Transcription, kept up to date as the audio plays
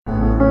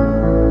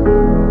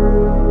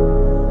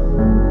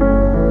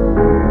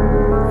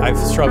I've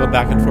struggled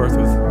back and forth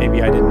with maybe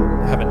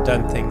haven't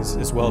done things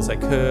as well as I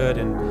could,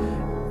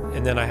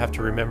 and then I have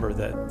to remember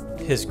that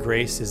His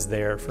grace is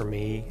there for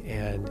me,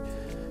 and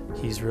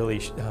He's really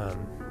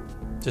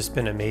just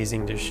been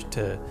amazing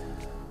to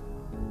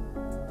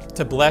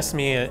bless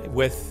me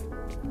with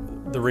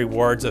the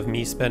rewards of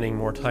me spending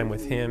more time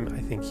with Him.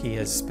 I think He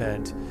has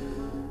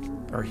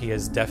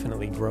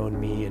definitely grown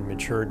me and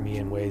matured me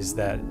in ways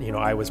that,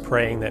 I was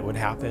praying that would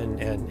happen,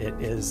 and it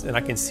is, and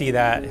I can see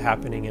that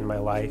happening in my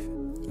life.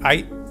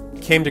 I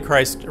came to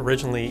Christ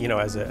originally,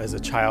 as a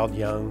child,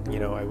 young.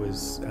 I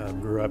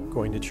grew up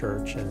going to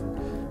church,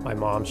 and my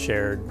mom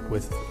shared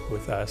with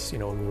us,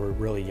 when we were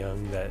really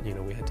young, that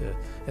we had to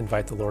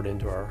invite the Lord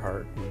into our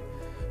heart. And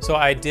so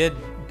I did.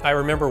 I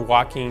remember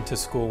walking to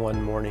school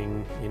one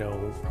morning,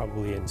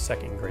 probably in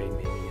second grade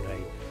maybe, and I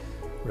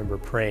remember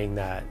praying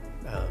that,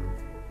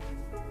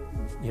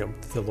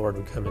 the Lord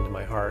would come into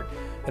my heart.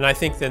 And I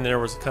think then there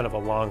was kind of a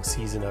long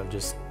season of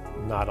just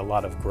not a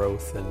lot of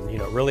growth, and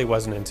it really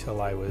wasn't until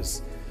I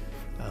was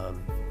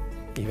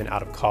even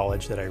out of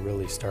college that I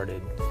really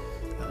started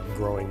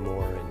growing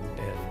more and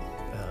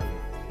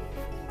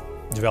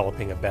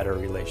developing a better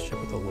relationship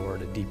with the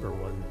Lord, a deeper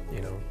one,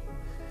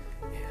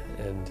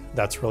 and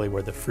that's really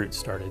where the fruit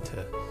started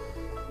to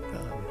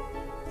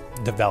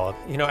develop.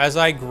 As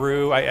I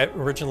grew,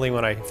 originally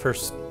when I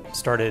first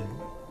started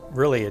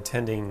really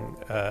attending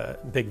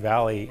Big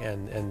Valley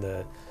and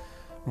the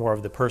more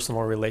of the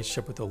personal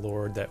relationship with the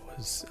Lord, that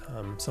was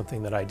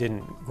something that I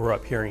didn't grow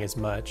up hearing as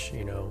much.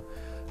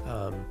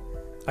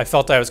 I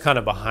felt I was kind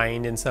of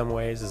behind in some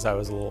ways as I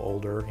was a little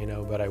older,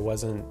 but I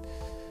wasn't.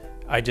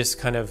 I just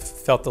kind of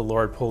felt the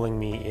Lord pulling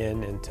me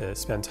in and to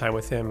spend time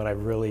with Him, and I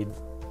really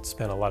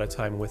spent a lot of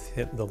time with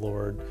the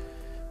Lord,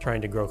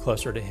 trying to grow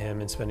closer to Him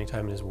and spending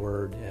time in His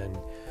Word, and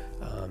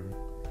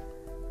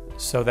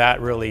so that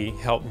really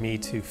helped me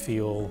to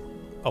feel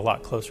a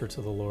lot closer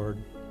to the Lord.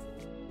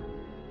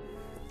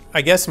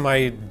 I guess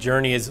my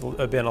journey has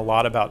been a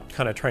lot about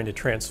kind of trying to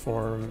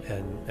transform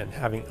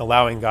and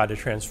allowing God to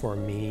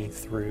transform me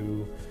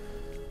through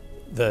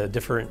the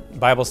different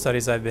Bible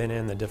studies I've been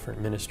in, the different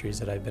ministries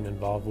that I've been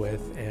involved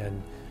with,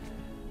 and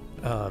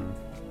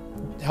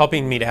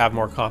helping me to have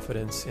more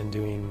confidence in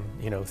doing,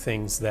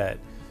 things that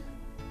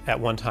at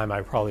one time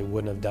I probably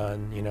wouldn't have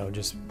done,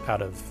 just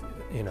out of,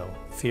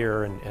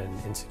 fear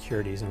and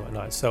insecurities and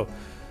whatnot. So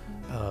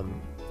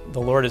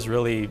the Lord has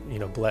really,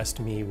 blessed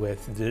me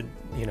with,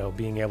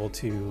 being able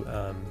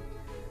to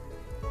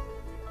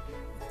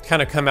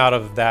kind of come out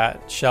of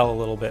that shell a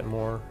little bit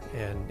more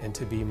and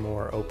to be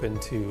more open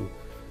to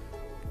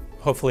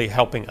hopefully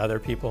helping other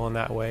people in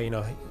that way,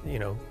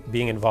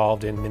 being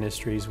involved in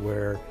ministries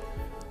where,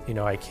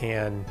 I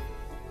can,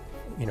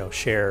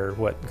 share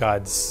what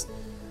God's,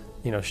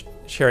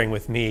 sharing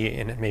with me,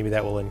 and maybe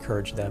that will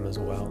encourage them as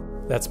well.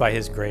 That's by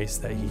His grace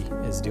that He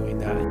is doing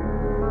that.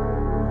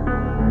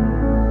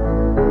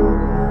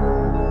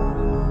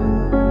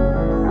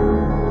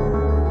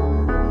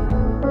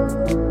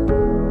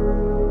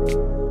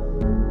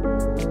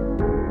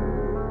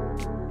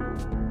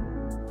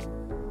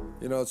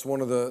 It's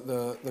one of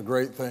the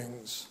great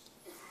things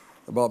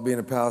about being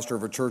a pastor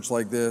of a church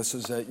like this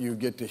is that you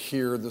get to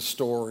hear the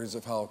stories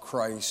of how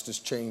Christ is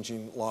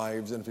changing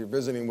lives. And if you're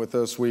visiting with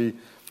us, we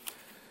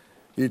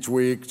each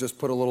week just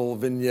put a little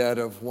vignette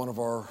of one of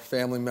our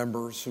family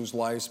members whose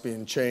life's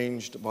being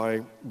changed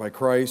by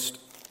Christ.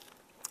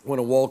 I want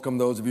to welcome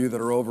those of you that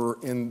are over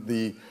in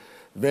the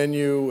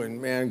venue, and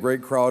man,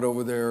 great crowd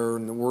over there,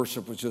 and the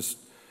worship was just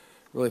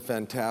really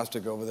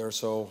fantastic over there.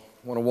 So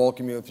I want to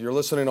welcome you. If you're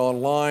listening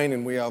online,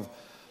 and we have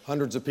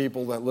hundreds of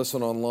people that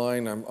listen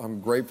online, I'm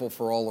grateful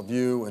for all of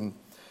you,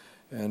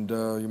 and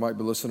you might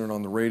be listening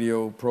on the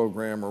radio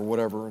program or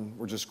whatever, and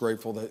we're just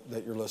grateful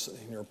that you're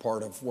listening. You're a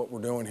part of what we're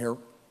doing here.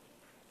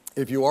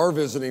 If you are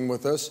visiting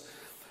with us,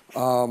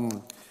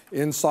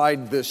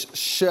 inside this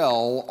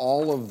shell,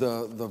 all of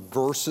the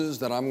verses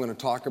that I'm going to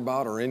talk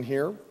about are in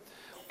here,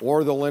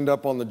 or they'll end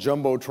up on the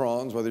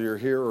jumbotrons, whether you're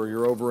here or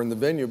you're over in the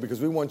venue, because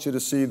we want you to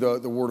see the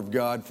Word of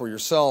God for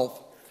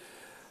yourself.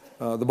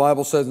 The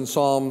Bible says in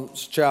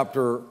Psalms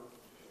chapter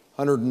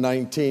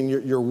 119,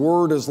 your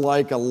word is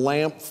like a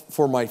lamp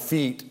for my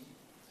feet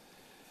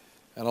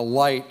and a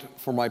light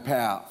for my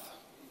path.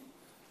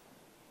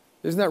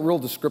 Isn't that real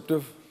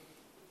descriptive?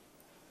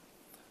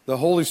 The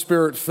Holy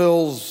Spirit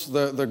fills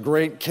the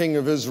great King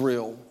of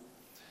Israel,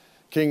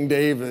 King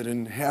David,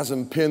 and has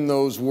him pen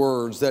those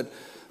words, that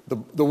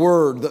the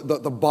Word,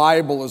 the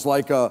Bible is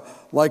like a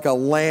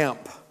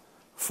lamp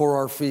for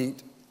our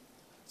feet.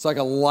 It's like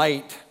a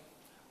light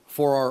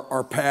for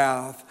our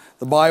path.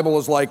 The Bible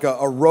is like a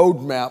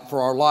roadmap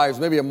for our lives.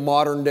 Maybe a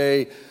modern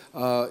day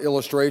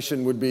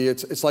illustration would be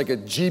it's like a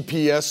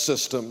GPS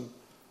system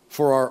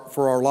for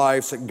our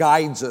lives. It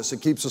guides us.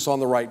 It keeps us on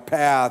the right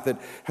path. It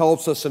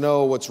helps us to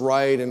know what's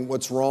right and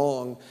what's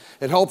wrong.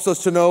 It helps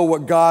us to know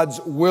what God's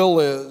will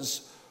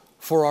is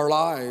for our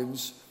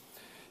lives.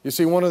 You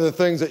see, one of the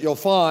things that you'll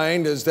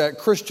find is that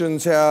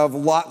Christians have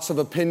lots of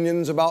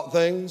opinions about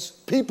things.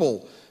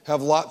 People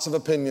have lots of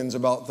opinions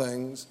about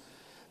things.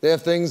 They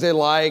have things they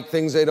like,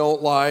 things they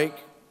don't like.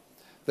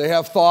 They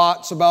have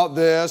thoughts about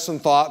this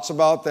and thoughts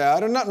about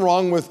that. And nothing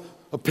wrong with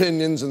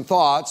opinions and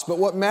thoughts, but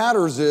what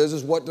matters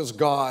is what does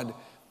God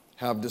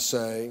have to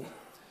say?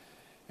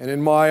 And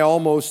in my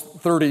almost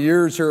 30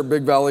 years here at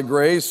Big Valley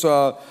Grace,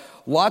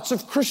 lots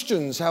of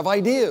Christians have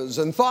ideas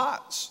and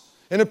thoughts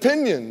and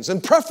opinions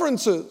and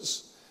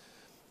preferences.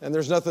 And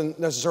there's nothing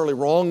necessarily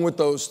wrong with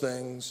those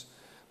things.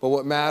 But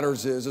what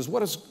matters is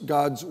what does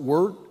God's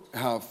Word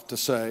have to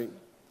say?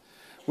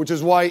 Which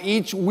is why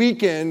each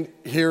weekend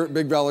here at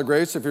Big Valley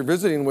Grace, if you're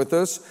visiting with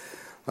us,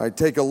 I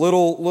take a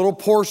little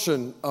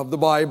portion of the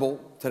Bible.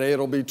 Today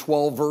it'll be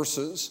 12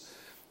 verses.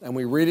 And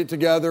we read it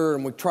together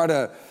and we try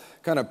to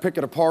kind of pick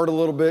it apart a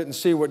little bit and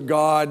see what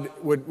God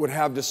would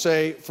have to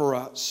say for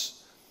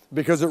us.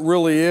 Because it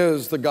really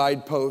is the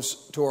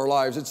guidepost to our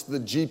lives. It's the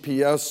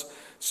GPS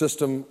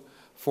system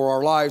for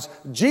our lives.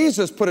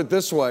 Jesus put it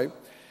this way.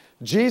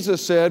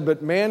 Jesus said,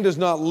 "But man does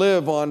not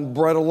live on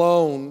bread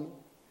alone,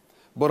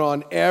 but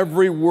on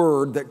every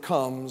word that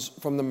comes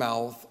from the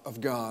mouth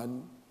of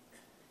God."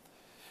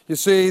 You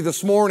see,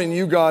 this morning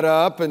you got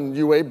up and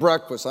you ate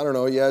breakfast. I don't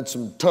know, you had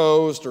some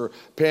toast or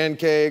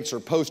pancakes or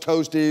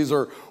post-toasties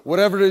or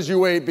whatever it is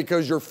you ate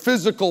because your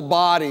physical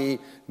body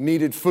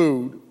needed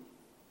food.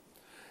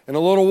 In a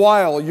little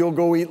while, you'll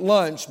go eat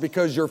lunch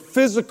because your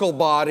physical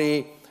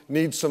body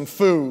needs some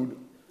food.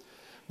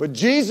 But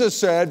Jesus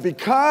said,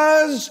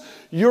 because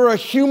you're a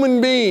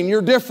human being,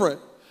 you're different.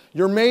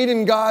 You're made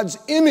in God's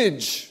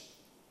image.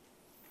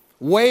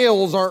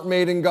 Whales aren't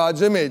made in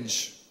God's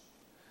image.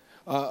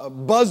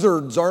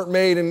 Buzzards aren't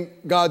made in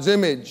God's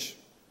image.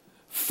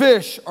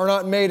 Fish are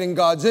not made in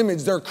God's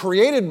image. They're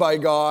created by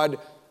God,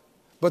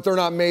 but they're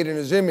not made in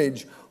His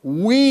image.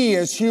 We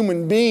as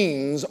human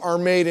beings are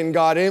made in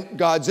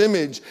God's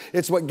image.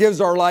 It's what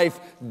gives our life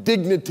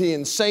dignity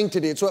and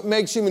sanctity. It's what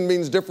makes human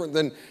beings different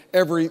than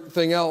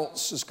everything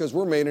else. It's because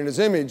we're made in His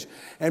image.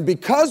 And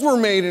because we're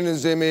made in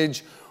His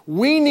image,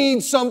 we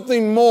need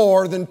something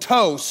more than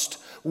toast.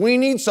 We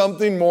need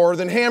something more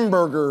than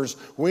hamburgers.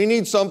 We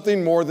need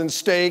something more than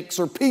steaks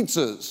or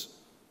pizzas.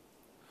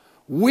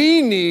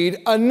 We need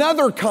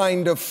another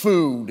kind of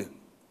food.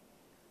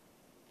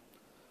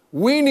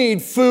 We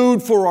need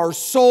food for our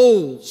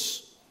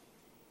souls.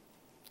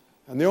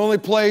 And the only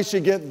place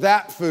you get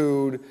that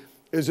food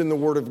is in the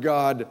Word of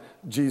God,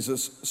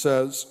 Jesus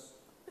says.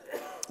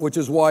 Which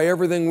is why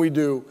everything we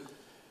do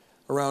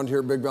around here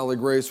at Big Valley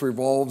Grace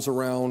revolves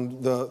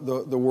around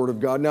the Word of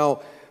God.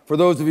 Now, for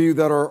those of you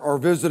that are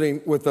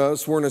visiting with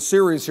us, we're in a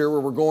series here where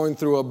we're going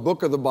through a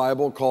book of the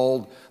Bible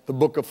called the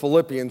book of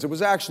Philippians. It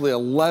was actually a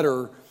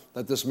letter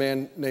that this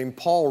man named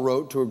Paul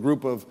wrote to a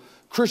group of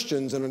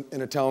Christians in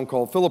a town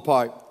called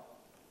Philippi.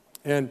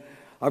 And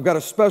I've got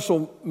a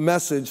special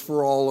message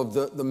for all of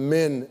the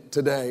men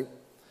today.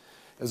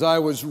 As I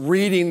was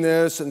reading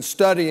this and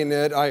studying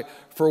it, I,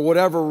 for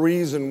whatever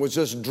reason, was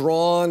just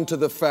drawn to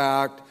the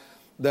fact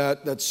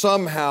that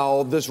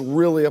somehow this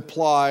really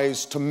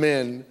applies to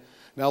men.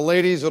 Now,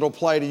 ladies, it'll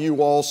apply to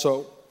you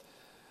also.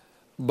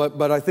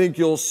 But I think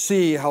you'll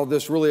see how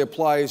this really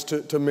applies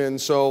to men.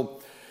 So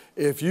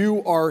if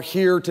you are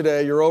here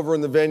today, you're over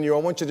in the venue, I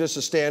want you just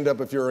to stand up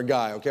if you're a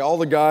guy, okay? All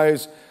the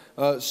guys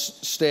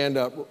stand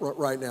up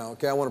right now,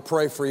 okay? I want to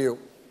pray for you.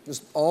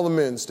 Just all the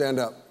men stand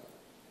up.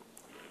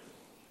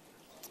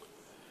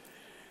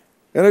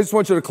 And I just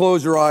want you to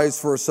close your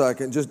eyes for a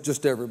second.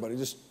 Just everybody.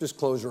 Just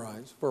close your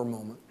eyes for a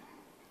moment.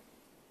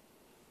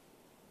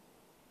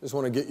 Just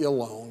want to get you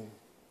alone.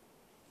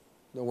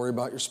 Don't worry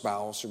about your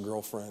spouse, your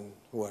girlfriend,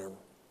 whatever.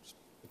 Just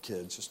the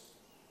kids.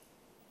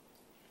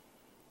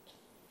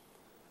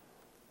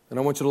 And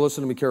I want you to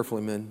listen to me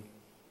carefully, men.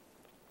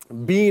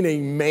 Being a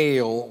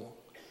male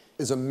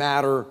is a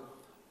matter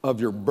of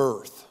your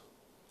birth.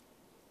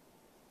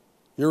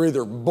 You're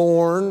either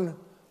born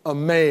a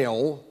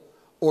male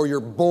or you're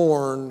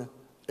born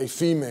a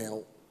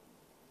female.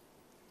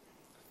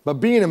 But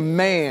being a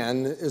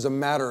man is a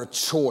matter of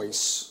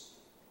choice.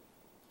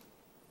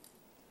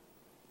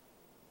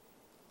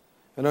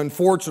 And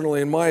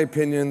unfortunately, in my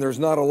opinion, there's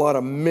not a lot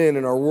of men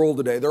in our world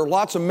today. There are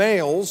lots of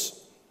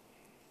males,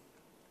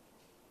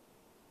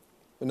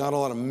 but not a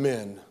lot of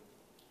men.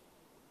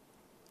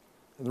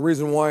 And the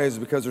reason why is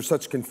because there's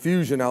such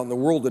confusion out in the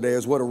world today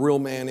as what a real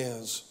man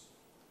is.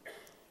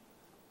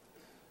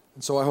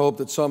 And so I hope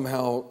that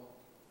somehow,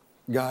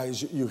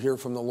 guys, you hear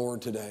from the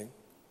Lord today.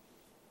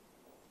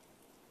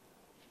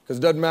 Because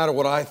it doesn't matter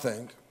what I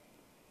think.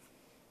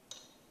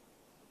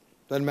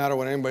 It doesn't matter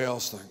what anybody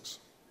else thinks.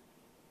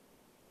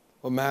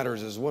 What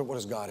matters is what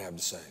does God have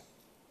to say?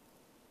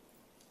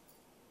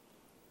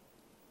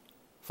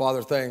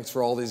 Father, thanks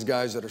for all these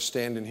guys that are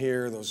standing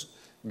here, those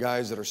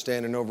guys that are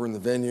standing over in the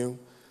venue.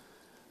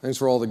 Thanks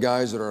for all the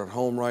guys that are at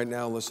home right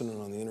now listening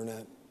on the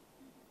internet.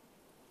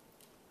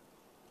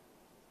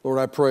 Lord,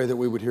 I pray that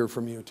we would hear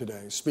from you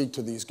today. Speak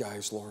to these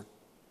guys, Lord.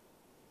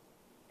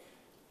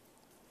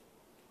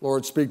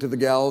 Lord, speak to the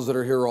gals that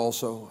are here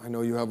also. I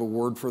know you have a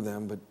word for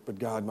them, but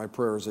God, my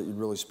prayer is that you'd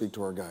really speak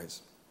to our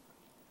guys.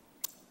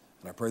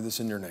 And I pray this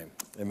in your name.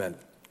 Amen.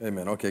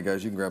 Amen. Okay,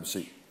 guys, you can grab a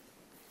seat.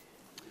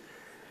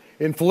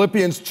 In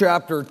Philippians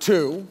chapter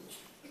 2,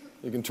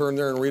 You can turn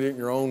there and read it in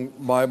your own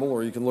Bible,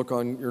 or you can look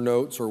on your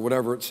notes or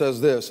whatever. It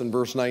says this in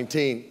verse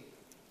 19.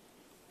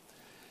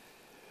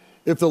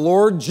 If the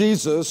Lord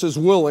Jesus is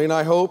willing,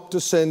 I hope to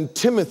send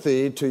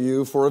Timothy to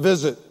you for a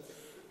visit.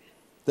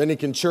 Then he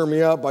can cheer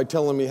me up by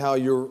telling me how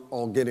you're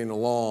all getting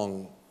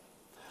along.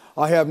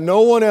 I have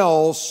no one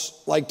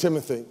else like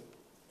Timothy.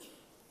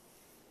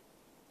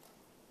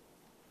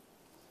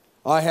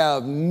 I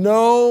have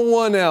no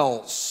one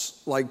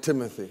else like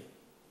Timothy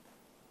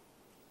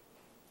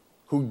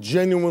who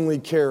genuinely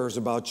cares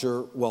about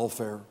your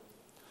welfare.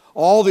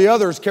 All the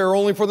others care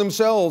only for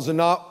themselves and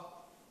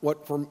not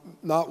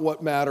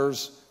what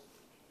matters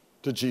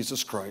to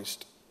Jesus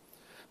Christ.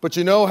 But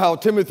you know how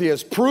Timothy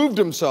has proved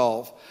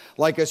himself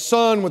like a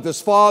son with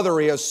his father.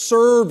 He has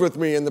served with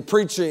me in the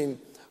preaching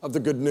of the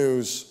good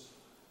news.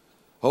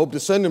 I hope to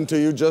send him to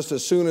you just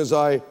as soon as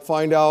I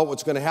find out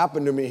what's going to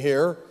happen to me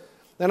here.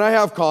 And I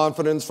have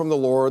confidence from the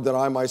Lord that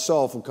I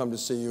myself will come to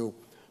see you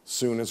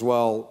soon as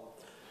well.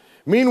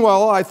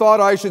 Meanwhile, I thought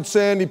I should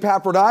send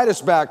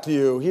Epaphroditus back to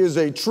you. He is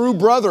a true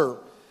brother.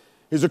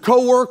 He's a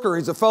co-worker.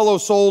 He's a fellow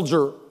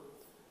soldier.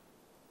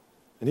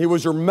 And he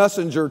was your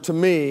messenger to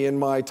me in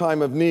my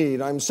time of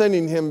need. I'm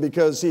sending him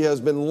because he has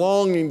been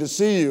longing to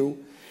see you.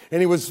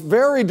 And he was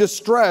very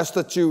distressed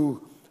that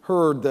you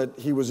heard that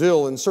he was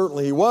ill. And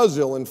certainly he was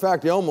ill. In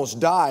fact, he almost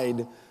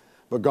died.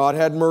 But God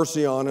had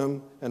mercy on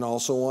him and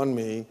also on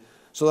me,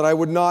 so that I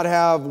would not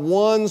have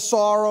one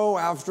sorrow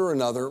after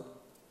another.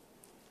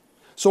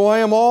 So I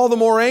am all the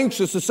more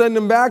anxious to send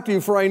him back to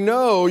you, for I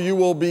know you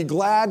will be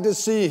glad to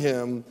see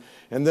him,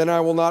 and then I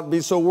will not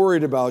be so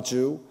worried about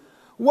you.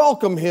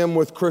 Welcome him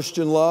with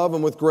Christian love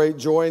and with great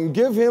joy, and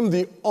give him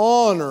the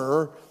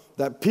honor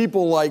that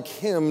people like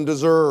him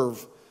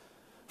deserve.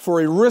 For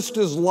he risked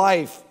his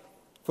life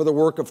for the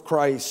work of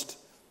Christ,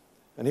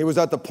 and he was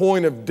at the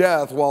point of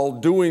death while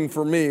doing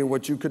for me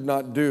what you could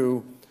not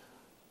do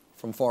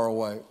from far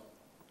away.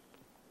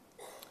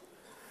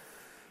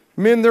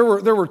 Men, there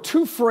were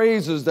two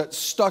phrases that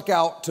stuck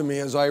out to me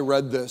as I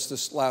read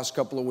this last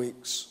couple of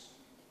weeks,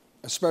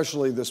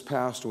 especially this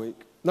past week.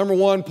 Number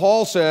one,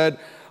 Paul said,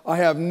 I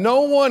have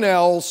no one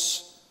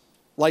else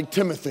like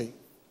Timothy.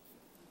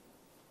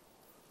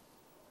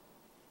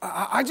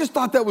 I just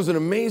thought that was an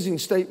amazing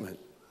statement.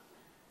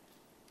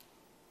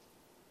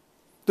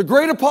 The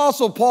great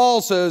apostle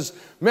Paul says,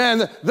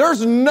 man,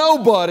 there's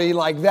nobody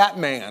like that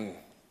man.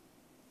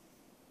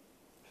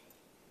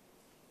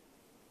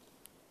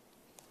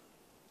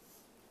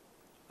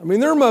 I mean,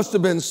 there must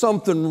have been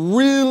something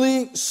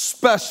really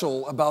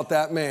special about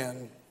that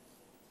man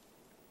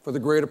for the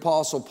great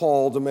apostle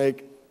Paul to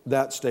make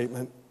that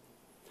statement.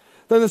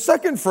 Then the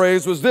second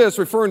phrase was this,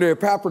 referring to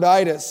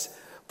Epaphroditus.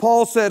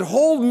 Paul said,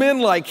 hold men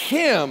like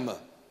him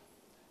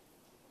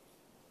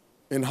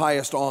in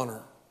highest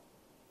honor.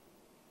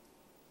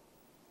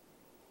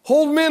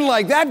 Hold men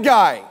like that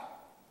guy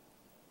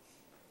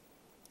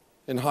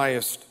in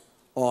highest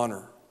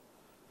honor.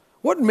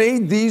 What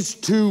made these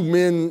two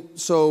men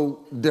so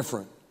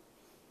different?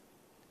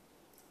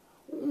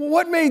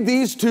 What made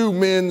these two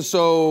men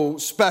so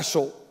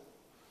special?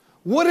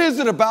 What is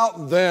it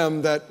about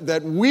them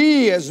that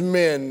we as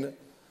men,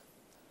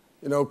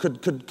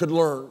 could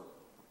learn?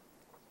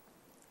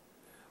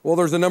 Well,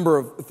 there's a number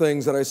of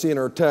things that I see in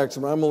our text,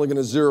 but I'm only going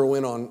to zero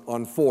in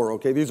on four,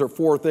 okay? These are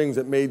four things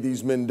that made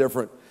these men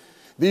different.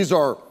 These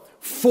are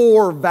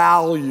four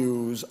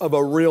values of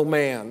a real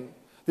man.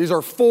 These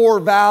are four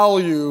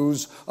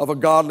values of a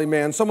godly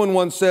man. Someone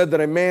once said that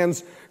a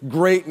man's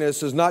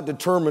greatness is not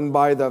determined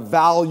by the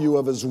value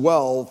of his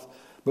wealth,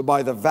 but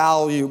by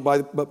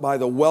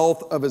the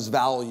wealth of his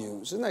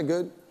values. Isn't that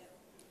good?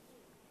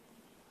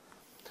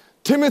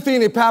 Timothy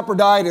and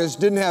Epaphroditus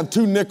didn't have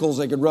two nickels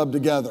they could rub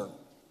together.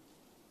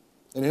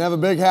 They didn't have a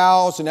big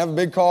house, didn't have a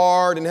big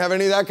car, didn't have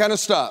any of that kind of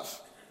stuff.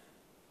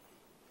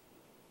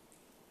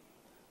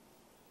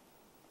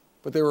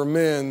 But they were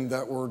men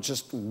that were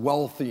just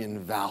wealthy in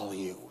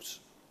values.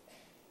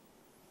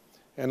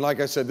 And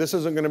like I said, this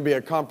isn't going to be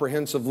a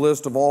comprehensive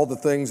list of all the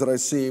things that I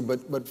see,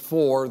 but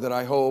four that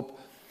I hope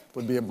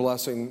would be a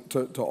blessing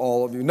to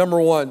all of you. Number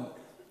one,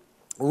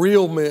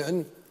 real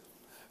men,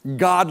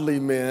 godly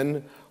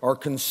men, are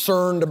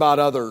concerned about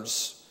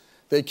others.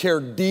 They care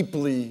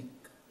deeply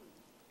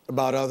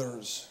about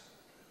others.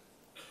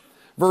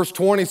 Verse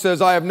 20 says,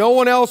 I have no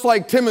one else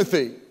like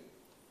Timothy.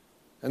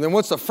 And then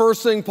what's the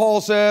first thing Paul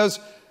says?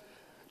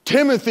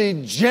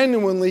 Timothy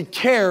genuinely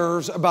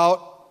cares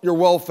about your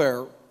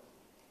welfare.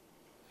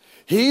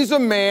 He's a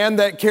man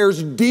that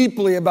cares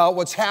deeply about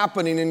what's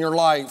happening in your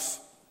life.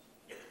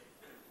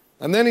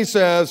 And then he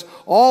says,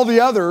 all the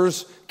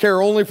others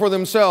care only for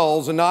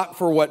themselves and not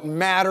for what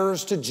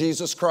matters to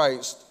Jesus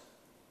Christ.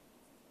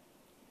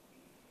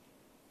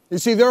 You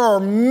see, there are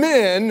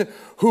men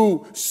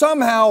who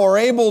somehow are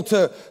able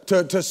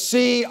to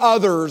see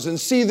others and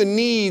see the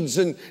needs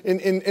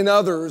in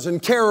others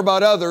and care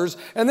about others.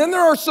 And then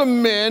there are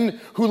some men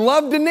who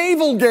love to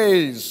navel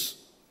gaze.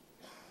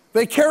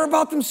 They care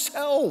about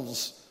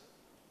themselves.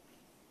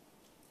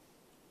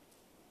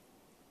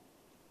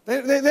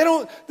 They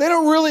don't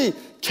really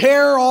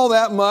care all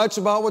that much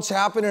about what's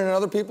happening in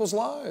other people's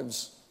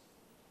lives.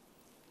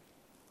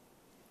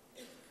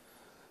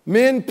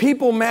 Men,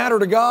 people matter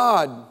to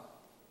God.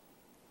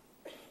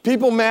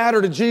 People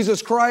matter to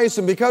Jesus Christ,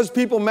 and because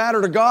people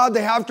matter to God,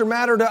 they have to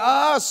matter to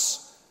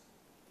us.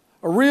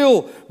 A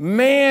real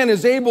man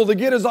is able to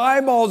get his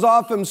eyeballs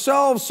off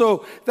himself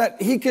so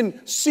that he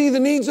can see the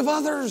needs of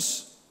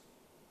others.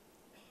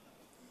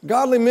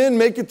 Godly men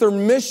make it their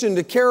mission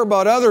to care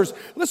about others.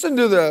 Listen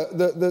to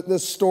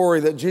this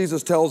story that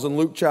Jesus tells in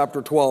Luke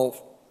chapter 12.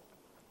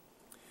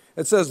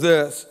 It says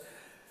this.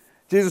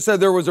 Jesus said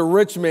there was a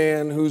rich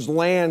man whose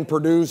land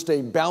produced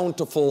a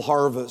bountiful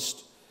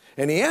harvest.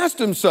 And he asked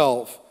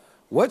himself,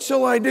 what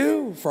shall I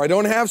do? For I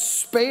don't have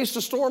space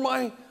to store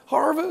my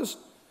harvest.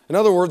 In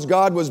other words,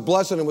 God was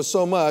blessing him with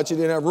so much, he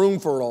didn't have room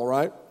for it all,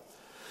 right?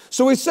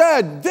 So he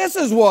said, this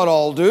is what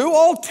I'll do.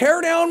 I'll tear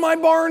down my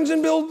barns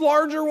and build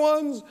larger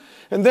ones.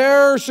 And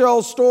there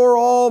shall store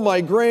all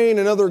my grain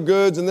and other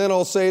goods. And then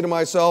I'll say to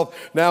myself,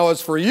 now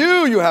as for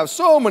you, you have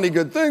so many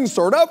good things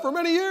stored up for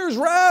many years.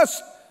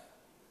 Rest,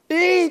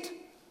 eat,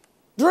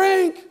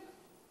 drink,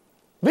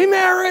 be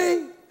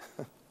merry.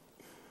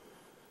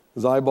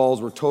 His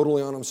eyeballs were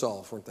totally on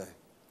himself, weren't they?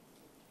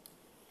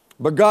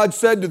 But God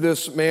said to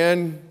this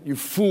man, you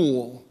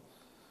fool,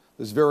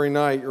 this very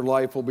night your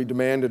life will be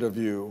demanded of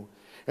you.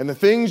 And the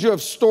things you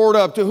have stored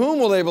up, to whom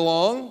will they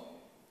belong?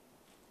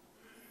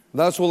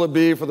 Thus will it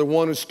be for the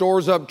one who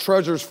stores up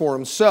treasures for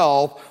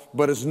himself,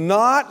 but is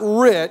not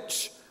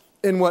rich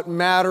in what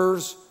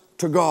matters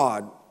to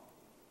God.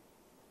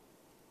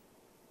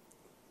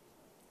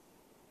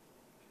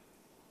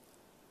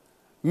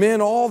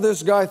 Men, all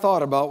this guy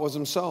thought about was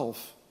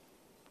himself.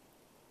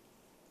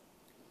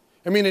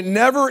 I mean, it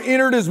never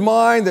entered his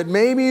mind that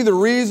maybe the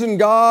reason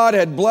God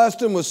had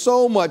blessed him with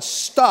so much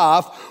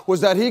stuff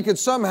was that he could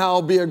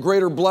somehow be a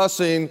greater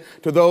blessing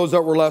to those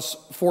that were less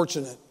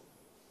fortunate.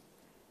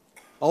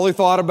 All he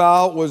thought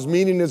about was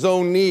meeting his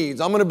own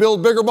needs. I'm going to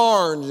build bigger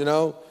barns, you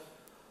know.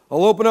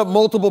 I'll open up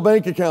multiple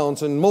bank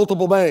accounts in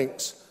multiple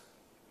banks.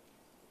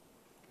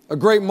 A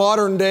great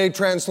modern day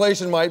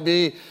translation might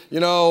be, he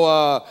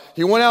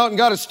went out and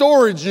got a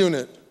storage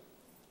unit.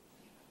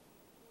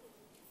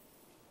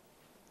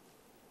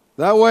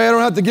 That way I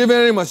don't have to give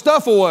any of my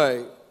stuff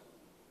away.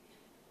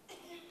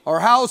 Our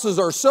houses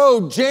are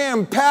so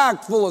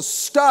jam-packed full of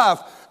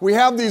stuff. We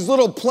have these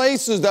little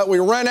places that we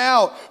rent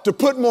out to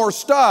put more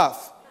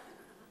stuff.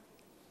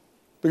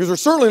 Because we're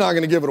certainly not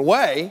going to give it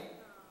away.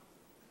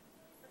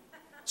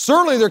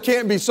 Certainly there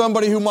can't be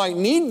somebody who might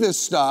need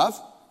this stuff.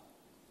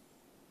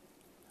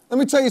 Let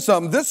me tell you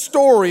something. This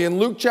story in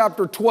Luke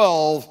chapter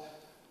 12,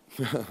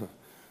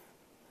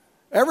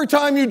 every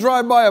time you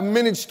drive by a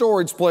mini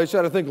storage place, you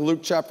got to think of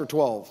Luke chapter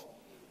 12.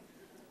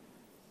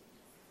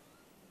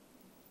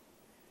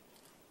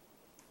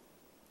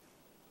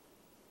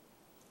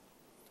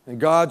 And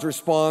God's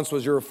response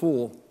was, you're a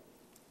fool.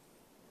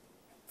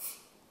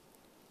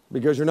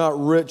 Because you're not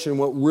rich in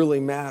what really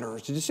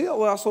matters. Did you see that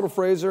last little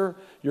phrase there?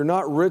 You're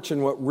not rich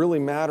in what really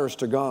matters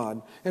to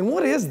God. And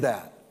what is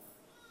that?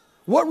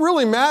 What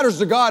really matters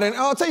to God? And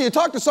I'll tell you,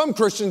 talk to some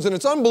Christians and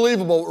it's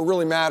unbelievable what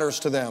really matters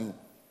to them.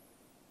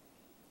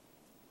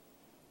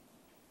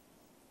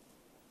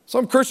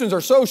 Some Christians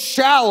are so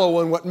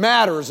shallow in what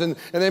matters and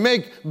they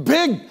make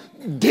big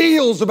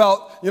deals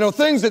about,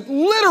 things that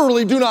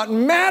literally do not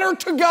matter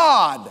to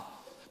God.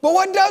 But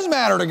what does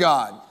matter to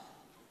God?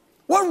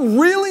 What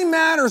really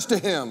matters to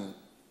him?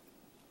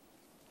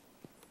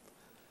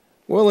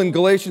 Well, in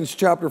Galatians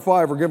chapter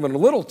 5, we're given a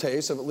little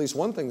taste of at least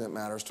one thing that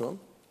matters to him.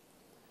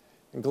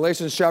 In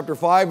Galatians chapter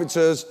 5, it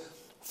says,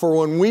 for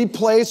when we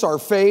place our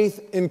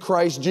faith in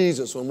Christ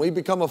Jesus, when we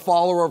become a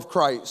follower of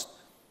Christ,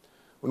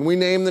 when we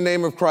name the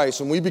name of Christ,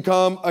 when we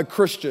become a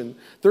Christian,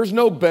 there's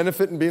no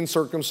benefit in being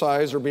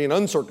circumcised or being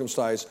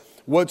uncircumcised.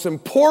 What's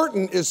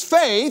important is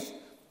faith,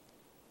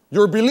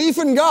 your belief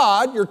in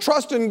God, your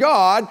trust in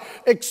God,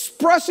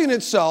 expressing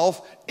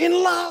itself in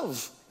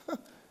love.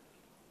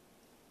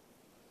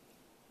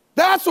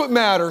 That's what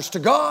matters to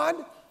God.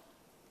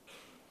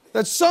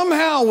 That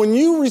somehow when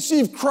you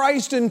receive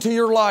Christ into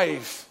your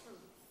life,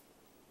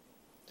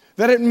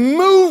 that it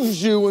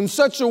moves you in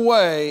such a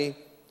way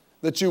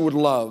that you would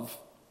love.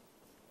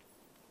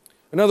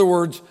 In other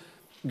words,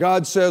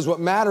 God says what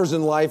matters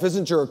in life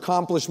isn't your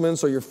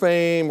accomplishments or your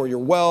fame or your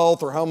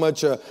wealth or how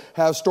much you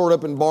have stored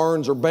up in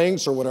barns or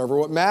banks or whatever.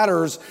 What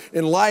matters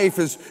in life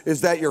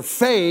is that your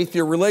faith,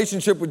 your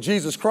relationship with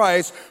Jesus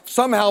Christ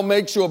somehow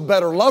makes you a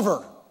better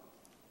lover.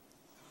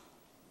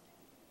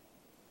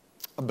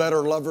 A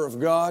better lover of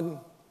God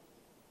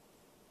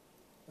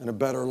and a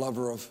better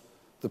lover of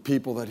the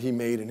people that he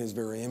made in his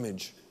very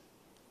image.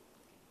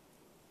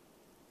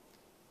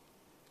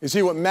 You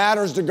see, what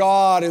matters to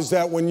God is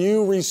that when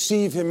you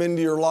receive him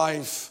into your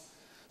life,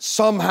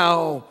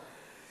 somehow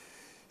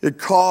it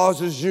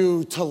causes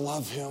you to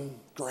love him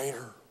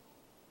greater.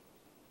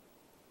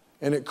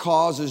 And it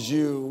causes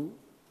you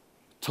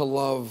to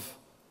love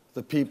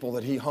the people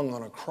that he hung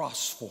on a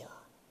cross for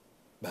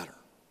better.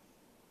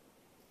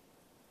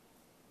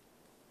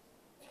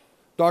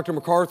 Dr.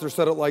 MacArthur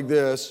said it like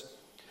this: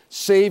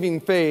 saving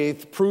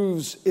faith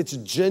proves its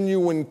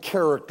genuine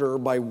character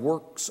by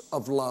works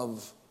of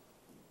love.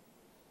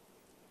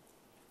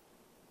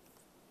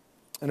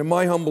 And in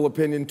my humble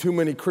opinion, too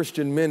many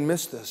Christian men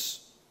miss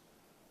this.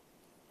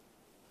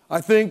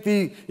 I think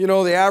the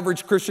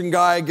average Christian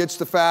guy gets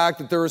the fact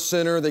that they're a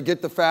sinner. They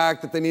get the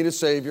fact that they need a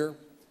Savior.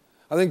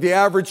 I think the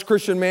average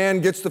Christian man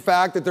gets the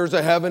fact that there's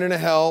a heaven and a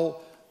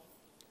hell.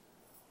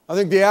 I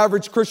think the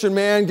average Christian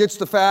man gets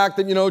the fact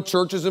that,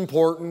 church is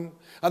important.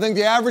 I think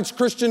the average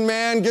Christian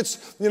man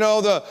gets,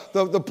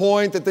 the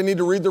point that they need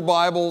to read their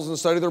Bibles and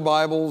study their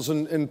Bibles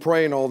and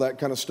pray and all that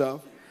kind of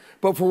stuff.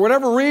 But for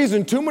whatever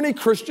reason, too many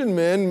Christian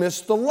men miss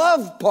the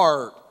love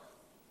part.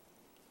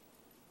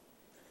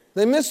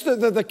 They miss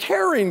the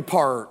caring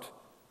part.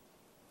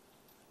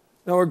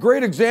 Now, a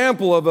great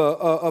example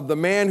of the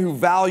man who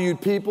valued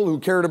people, who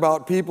cared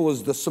about people,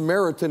 is the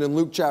Samaritan in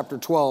Luke chapter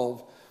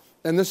 12.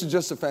 And this is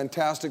just a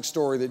fantastic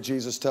story that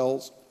Jesus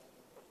tells.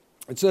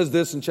 It says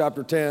this in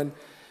chapter 10.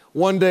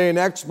 One day, an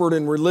expert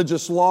in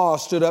religious law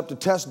stood up to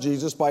test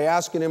Jesus by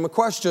asking him a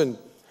question.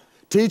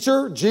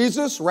 Teacher,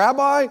 Jesus,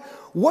 Rabbi,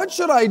 what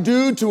should I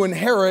do to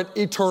inherit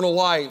eternal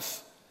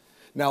life?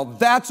 Now,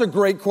 that's a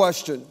great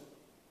question.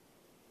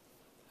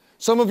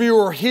 Some of you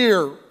are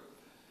here,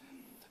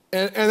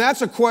 and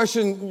that's a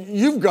question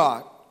you've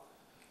got.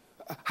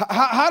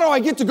 How do I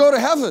get to go to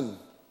heaven?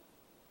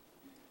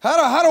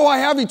 How do I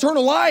have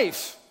eternal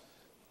life?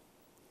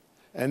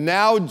 And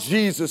now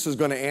Jesus is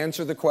going to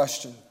answer the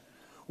question.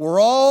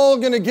 We're all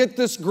going to get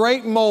this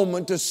great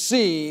moment to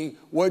see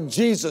what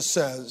Jesus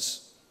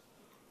says.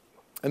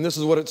 And this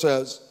is what it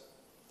says.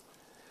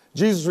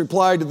 Jesus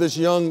replied to this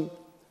young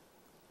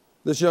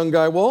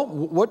guy, well,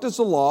 what does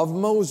the law of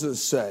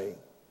Moses say?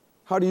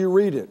 How do you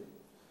read it?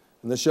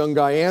 And this young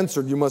guy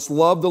answered, you must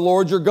love the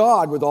Lord your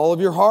God with all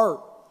of your heart,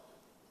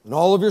 and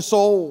all of your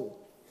soul,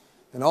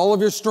 and all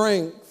of your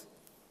strength,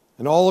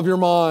 and all of your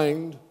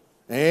mind.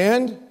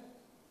 And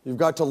you've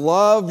got to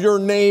love your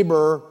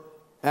neighbor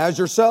as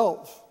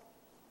yourself.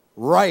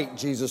 Right,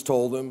 Jesus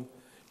told him.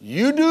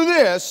 You do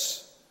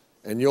this,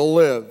 and you'll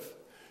live.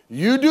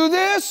 You do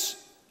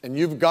this, and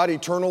you've got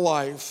eternal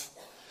life.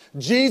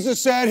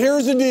 Jesus said,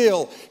 here's the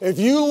deal. If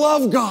you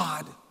love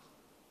God,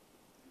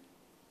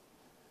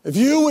 if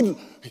you would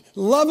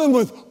love Him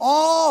with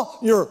all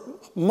your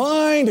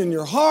mind and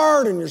your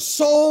heart and your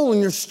soul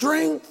and your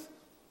strength,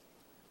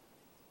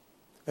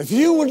 if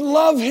you would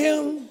love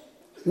Him,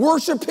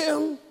 worship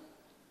Him,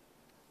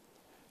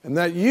 and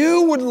that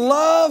you would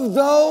love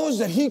those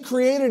that He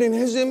created in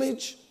His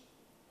image,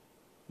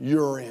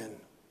 you're in.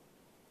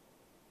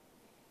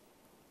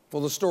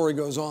 Well, the story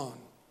goes on.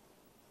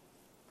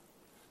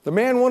 The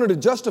man wanted to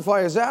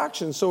justify his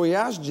actions, so he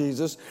asked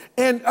Jesus,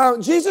 and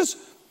Jesus,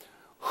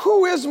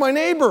 who is my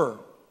neighbor?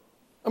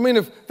 I mean,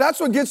 if that's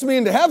what gets me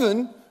into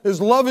heaven,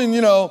 is loving,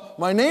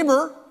 my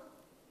neighbor,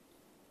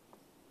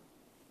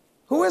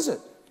 who is it?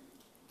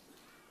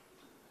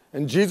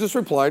 And Jesus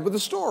replied with a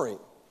story.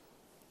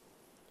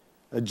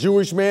 A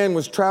Jewish man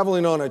was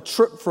traveling on a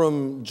trip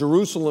from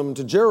Jerusalem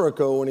to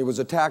Jericho when he was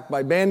attacked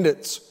by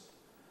bandits.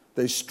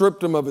 They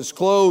stripped him of his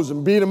clothes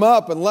and beat him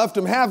up and left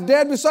him half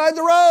dead beside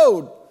the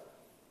road.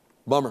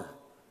 Bummer.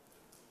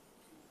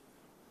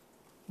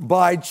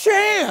 By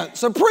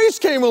chance, a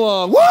priest came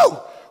along. Woo!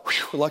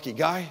 Whew, lucky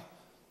guy.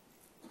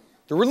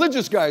 The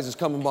religious guys is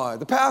coming by.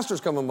 The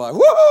pastor's coming by.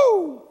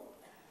 Woohoo!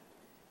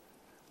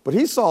 But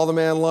he saw the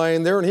man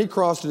lying there, and he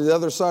crossed to the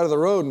other side of the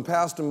road and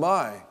passed him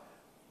by.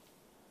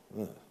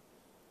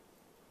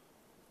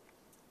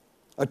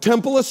 A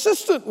temple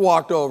assistant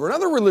walked over,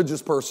 another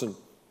religious person,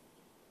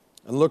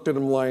 and looked at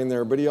him lying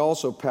there, but he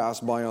also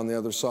passed by on the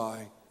other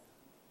side.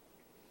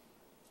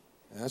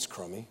 That's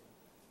crummy.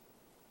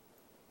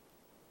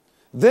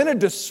 Then a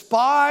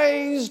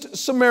despised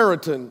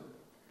Samaritan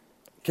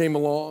came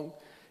along,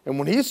 and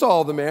when he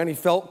saw the man, he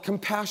felt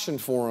compassion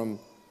for him.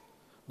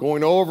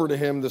 Going over to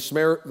him, the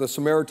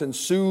Samaritan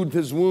soothed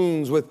his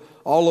wounds with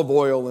olive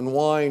oil and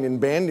wine and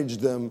bandaged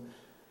them.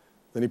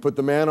 Then he put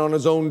the man on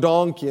his own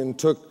donkey and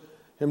took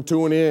him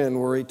to an inn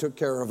where he took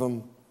care of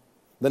him.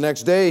 The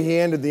next day, he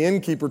handed the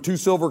innkeeper 2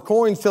 silver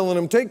coins, telling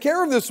him, take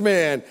care of this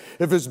man.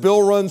 If his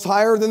bill runs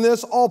higher than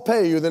this, I'll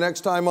pay you the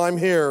next time I'm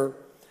here.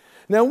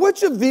 Now,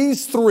 which of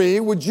these 3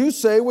 would you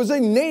say was a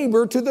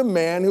neighbor to the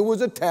man who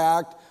was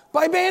attacked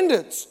by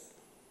bandits?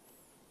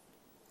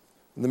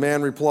 And the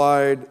man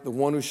replied, the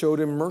one who showed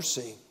him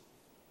mercy.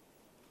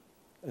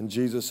 And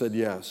Jesus said,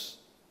 yes.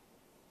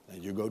 Now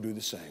you go do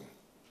the same.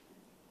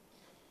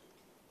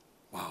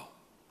 Wow.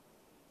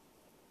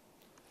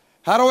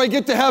 How do I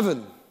get to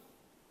heaven?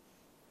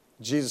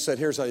 Jesus said,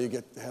 here's how you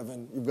get to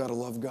heaven. You've got to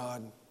love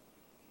God.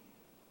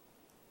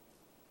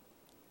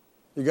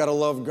 You've got to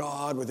love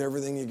God with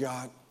everything you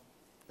got,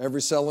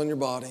 every cell in your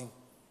body.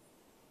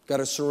 You've got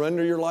to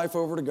surrender your life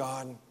over to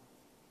God.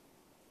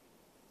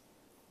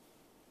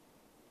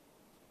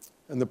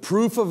 And the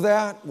proof of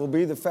that will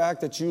be the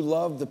fact that you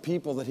love the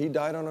people that He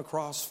died on a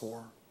cross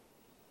for.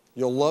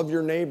 You'll love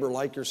your neighbor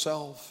like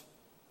yourself.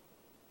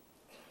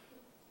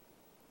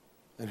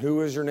 And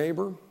who is your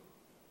neighbor?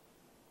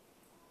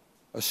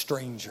 a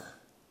stranger.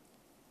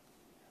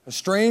 A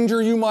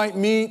stranger you might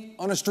meet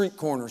on a street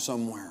corner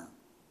somewhere.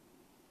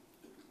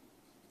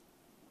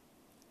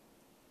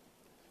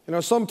 You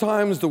know,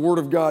 sometimes the Word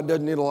of God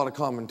doesn't need a lot of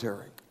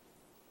commentary.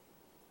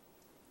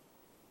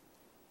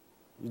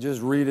 You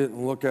just read it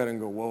and look at it and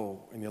go, whoa,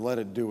 and you let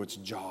it do its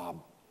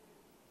job.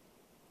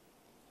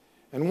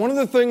 And one of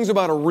the things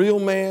about a real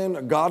man,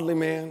 a godly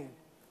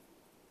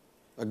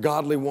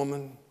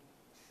woman,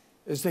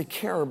 is they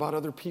care about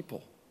other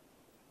people.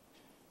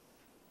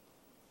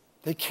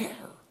 They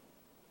care.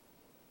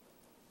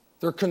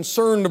 They're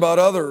concerned about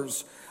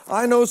others.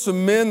 I know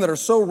some men that are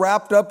so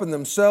wrapped up in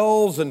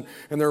themselves and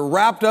they're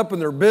wrapped up in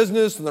their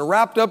business and they're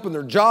wrapped up in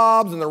their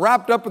jobs and they're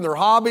wrapped up in their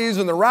hobbies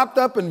and they're wrapped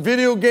up in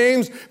video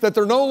games that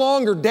they're no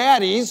longer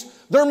daddies,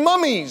 they're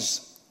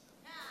mummies.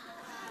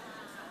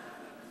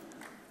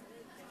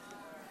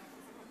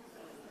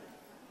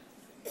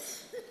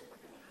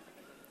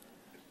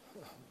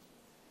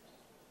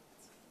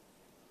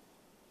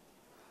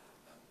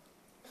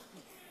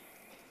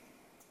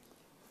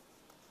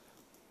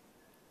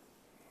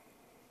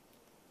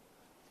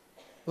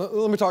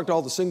 Let me talk to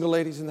all the single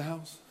ladies in the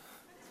house.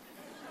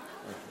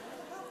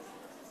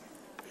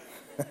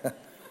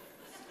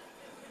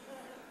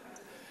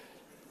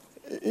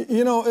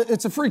 You know,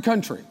 it's a free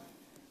country.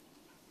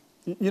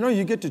 You know,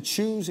 you get to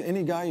choose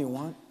any guy you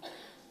want.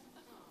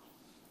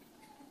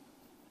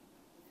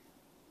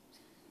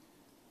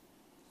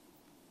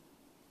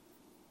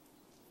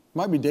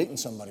 Might be dating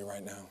somebody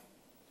right now.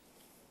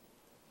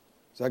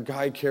 Does that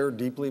guy care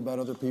deeply about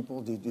other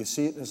people? Do you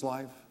see it in his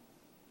life?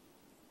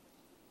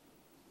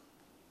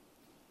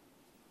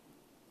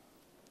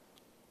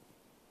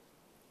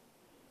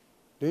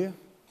 Do you?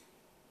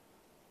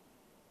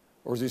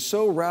 Or is he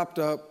so wrapped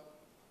up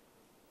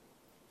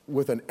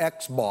with an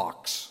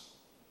Xbox?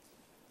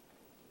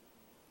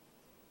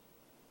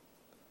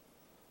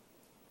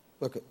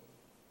 Look at,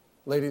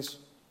 ladies,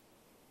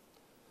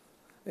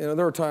 you know,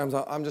 there are times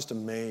I'm just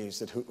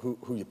amazed at who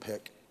you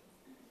pick.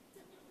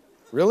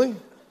 Really?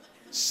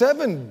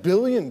 7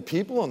 billion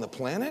people on the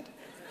planet?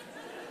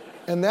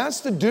 And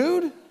that's the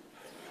dude?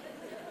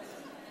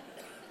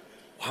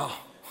 Wow.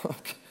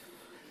 Okay.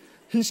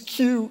 He's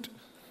cute.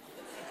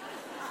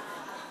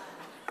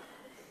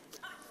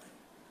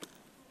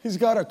 He's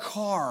got a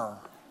car.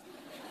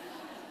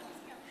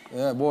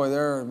 Yeah,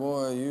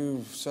 boy,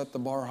 you've set the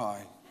bar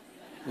high.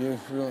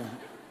 You've really.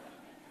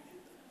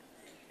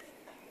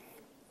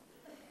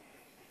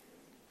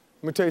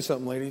 Let me tell you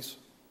something, ladies.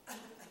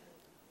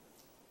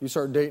 You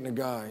start dating a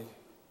guy,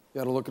 you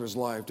got to look at his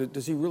life.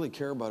 Does he really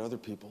care about other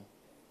people?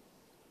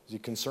 Is he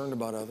concerned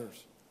about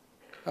others?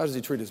 How does he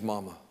treat his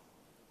mama?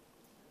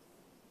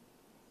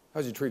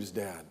 How does he treat his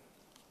dad?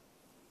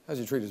 How does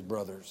he treat his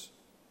brothers?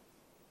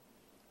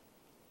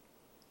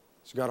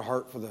 Has he got a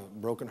heart for the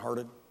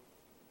brokenhearted?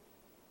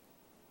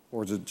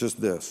 Or is it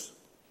just this?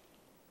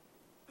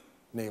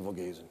 Navel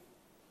gazing.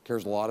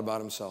 Cares a lot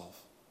about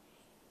himself.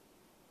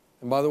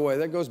 And by the way,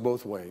 that goes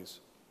both ways.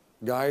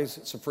 Guys,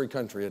 it's a free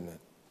country, isn't it?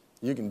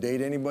 You can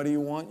date anybody you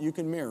want. You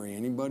can marry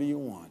anybody you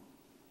want.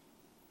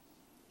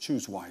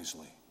 Choose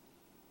wisely.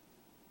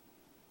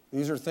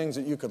 These are things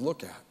that you could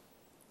look at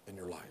in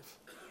your life.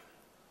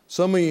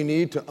 Some of you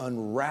need to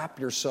unwrap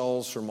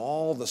yourselves from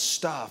all the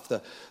stuff,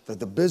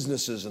 the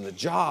businesses and the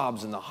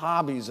jobs and the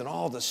hobbies and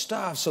all the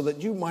stuff so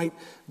that you might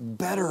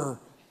better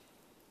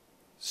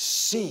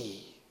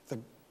see the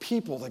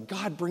people that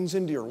God brings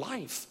into your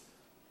life.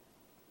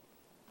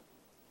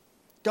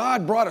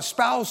 God brought a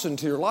spouse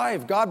into your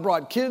life. God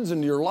brought kids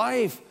into your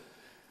life.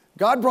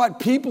 God brought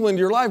people into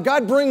your life.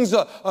 God brings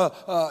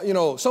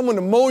someone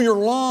to mow your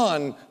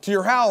lawn to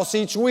your house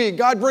each week.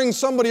 God brings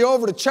somebody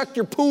over to check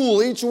your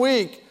pool each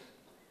week.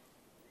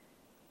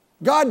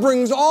 God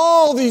brings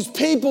all these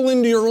people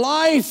into your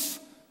life.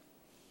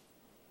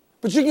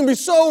 But you can be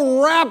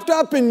so wrapped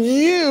up in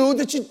you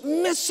that you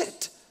miss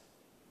it.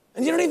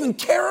 And you don't even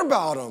care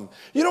about them.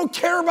 You don't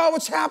care about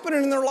what's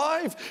happening in their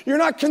life. You're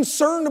not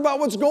concerned about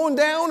what's going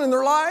down in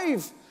their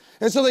life.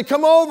 And so they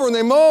come over and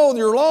they mow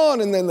your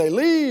lawn and then they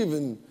leave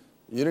and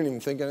you didn't even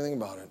think anything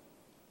about it.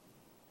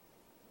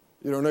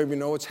 You don't even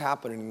know what's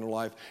happening in their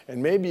life.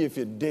 And maybe if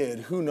you did,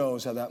 who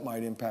knows how that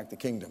might impact the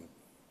kingdom.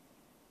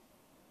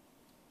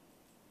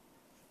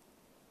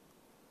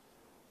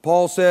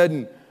 Paul said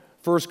in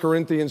 1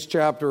 Corinthians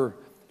chapter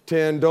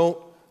 10, don't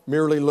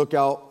merely look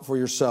out for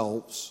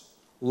yourselves.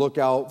 Look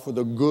out for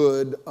the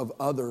good of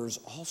others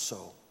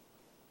also.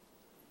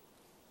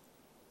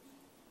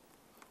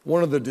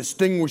 One of the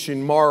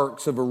distinguishing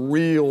marks of a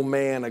real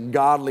man, a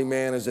godly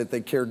man, is that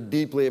they care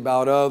deeply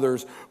about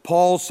others.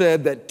 Paul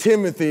said that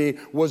Timothy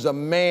was a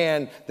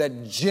man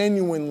that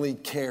genuinely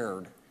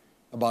cared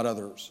about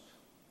others.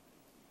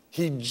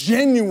 He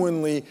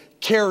genuinely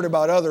cared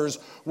about others,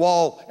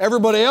 while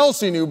everybody else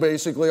he knew,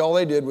 basically, all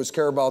they did was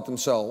care about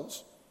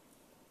themselves.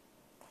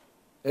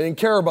 They didn't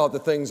care about the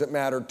things that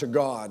mattered to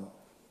God.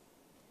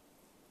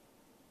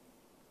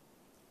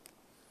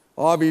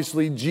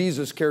 Obviously,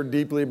 Jesus cared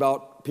deeply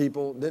about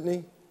people, didn't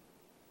he?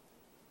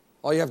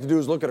 All you have to do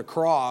is look at a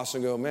cross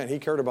and go, man, he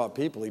cared about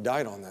people. He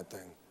died on that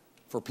thing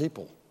for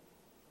people.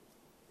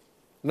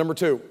 Number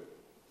 2,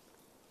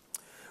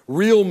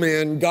 real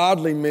men,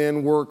 godly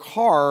men, work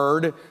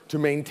hard to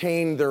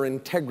maintain their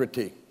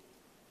integrity.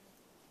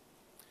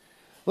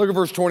 Look at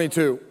verse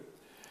 22.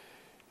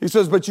 He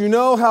says, but you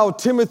know how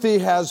Timothy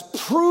has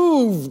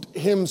proved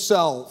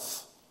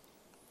himself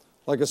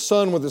like a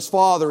son with his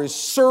father. He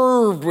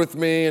served with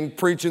me in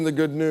preaching the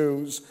good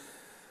news.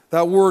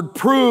 That word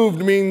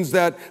proved means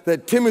that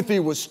Timothy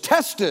was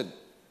tested.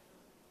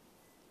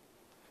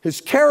 His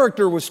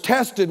character was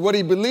tested. What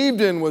he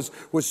believed in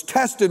was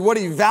tested. What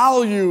he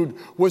valued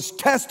was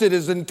tested.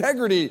 His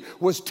integrity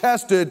was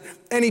tested,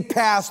 and he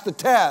passed the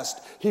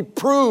test. He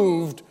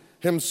proved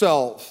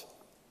himself.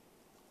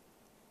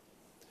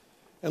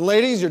 And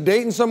ladies, you're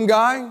dating some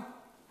guy, you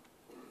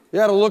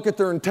got to look at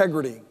their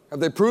integrity.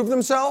 Have they proved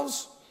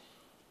themselves?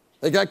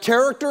 They got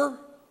character?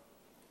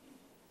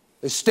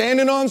 They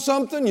standing on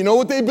something? You know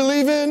what they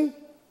believe in?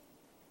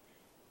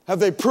 Have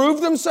they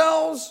proved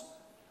themselves?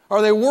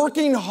 Are they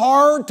working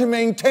hard to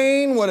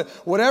maintain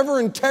whatever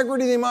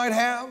integrity they might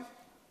have?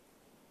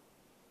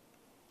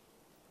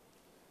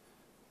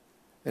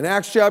 In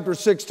Acts chapter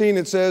 16,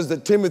 it says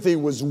that Timothy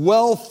was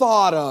well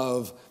thought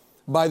of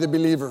by the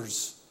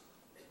believers.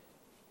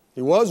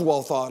 He was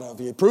well thought of.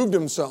 He had proved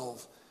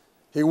himself.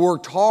 He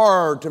worked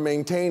hard to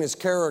maintain his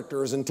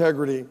character, his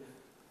integrity.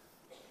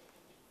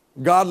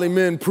 Godly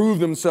men prove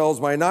themselves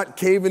by not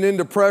caving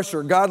into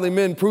pressure. Godly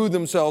men prove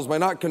themselves by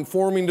not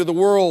conforming to the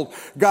world.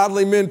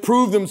 Godly men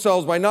prove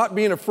themselves by not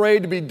being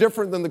afraid to be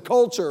different than the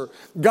culture.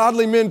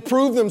 Godly men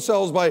prove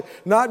themselves by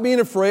not being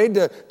afraid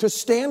to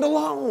stand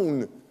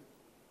alone.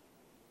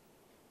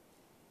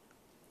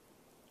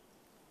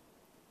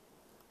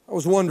 I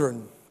was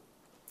wondering,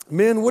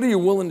 men, what are you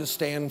willing to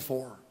stand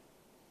for?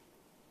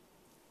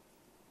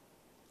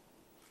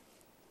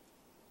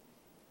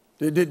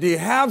 Do you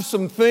have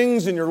some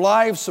things in your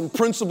life, some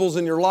principles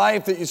in your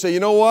life that you say, you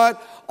know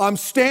what? I'm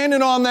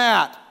standing on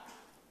that.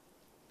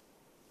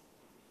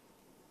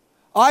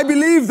 I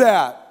believe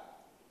that.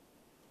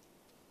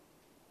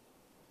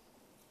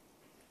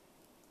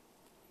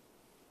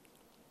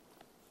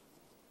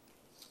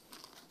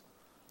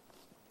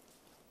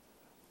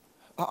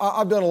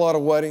 I've done a lot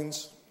of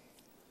weddings.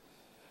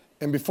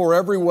 And before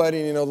every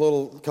wedding, a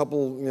little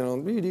couple,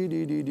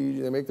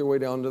 they make their way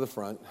down to the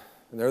front.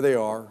 And there they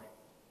are.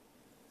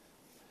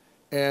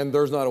 And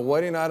there's not a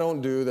wedding I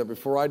don't do that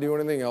before I do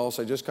anything else,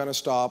 I just kind of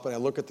stop and I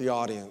look at the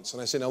audience.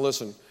 And I say, now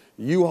listen,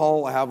 you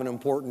all have an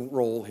important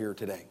role here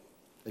today.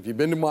 If you've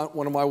been to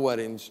one of my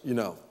weddings, you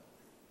know.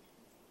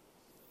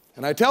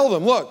 And I tell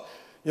them, look,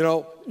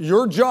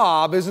 your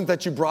job isn't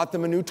that you brought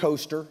them a new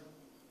toaster,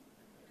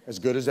 as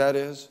good as that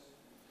is.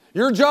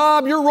 Your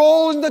job, your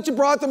role isn't that you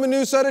brought them a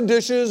new set of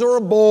dishes or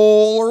a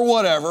bowl or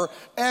whatever,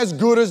 as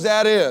good as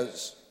that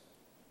is.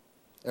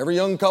 Every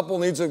young couple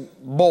needs a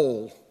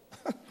bowl,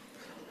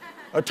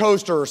 a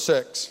toaster or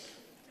 6.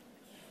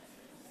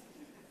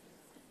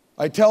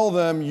 I tell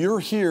them, you're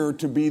here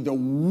to be the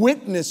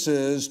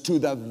witnesses to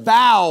the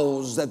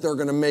vows that they're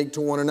going to make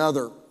to one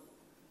another.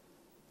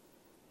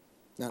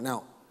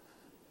 Now,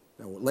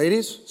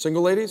 ladies,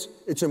 single ladies,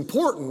 it's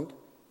important.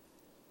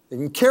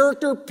 The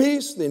character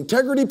piece, the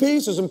integrity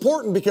piece is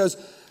important because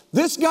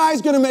this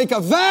guy's going to make a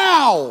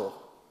vow.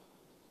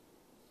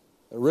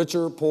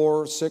 Richer,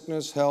 poor,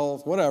 sickness,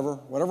 health, whatever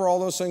all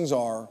those things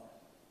are,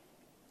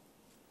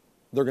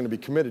 they're going to be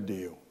committed to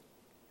you.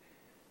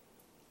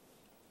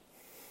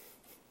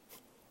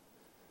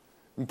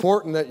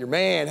 Important that your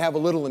man have a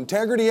little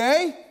integrity,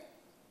 eh?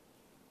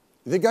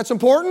 You think that's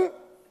important?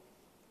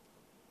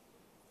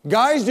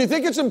 Guys, do you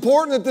think it's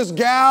important that this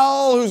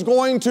gal who's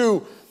going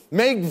to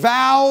make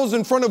vows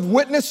in front of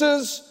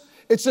witnesses,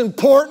 it's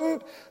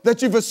important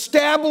that you've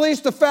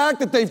established the fact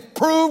that they've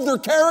proved their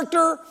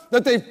character,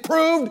 that they've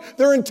proved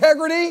their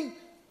integrity?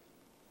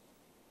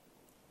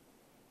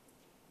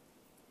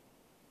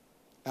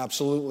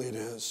 Absolutely it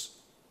is.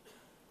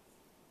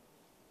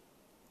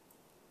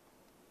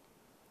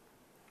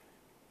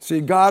 See,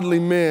 godly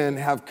men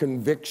have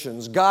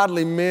convictions.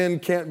 Godly men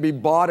can't be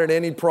bought at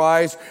any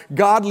price.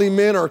 Godly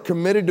men are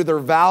committed to their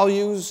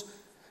values.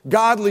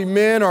 Godly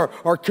men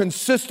are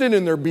consistent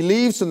in their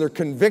beliefs and their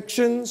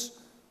convictions.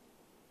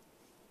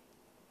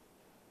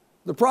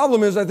 The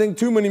problem is, I think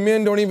too many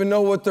men don't even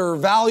know what their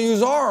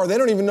values are. They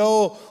don't even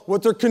know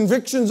what their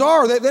convictions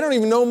are. They don't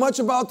even know much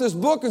about this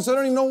book, and so they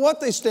don't even know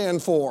what they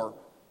stand for.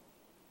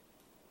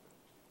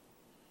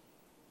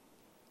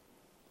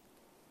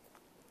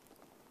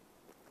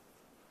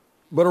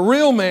 But a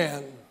real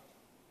man,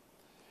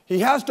 he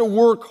has to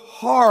work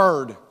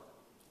hard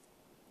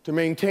to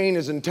maintain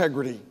his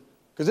integrity.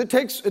 Because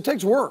it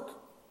takes work.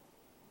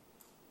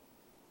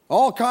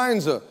 All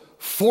kinds of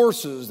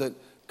forces that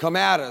come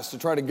at us to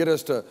try to get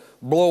us to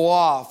blow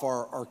off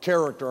our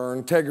character, our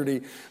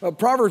integrity.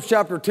 Proverbs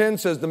chapter 10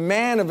 says, the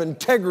man of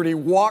integrity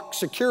walks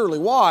securely.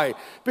 Why?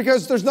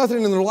 Because there's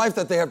nothing in their life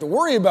that they have to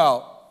worry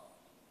about.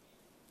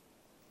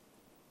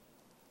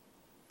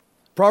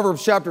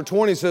 Proverbs chapter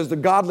 20 says, the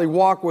godly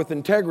walk with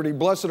integrity.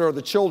 Blessed are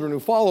the children who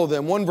follow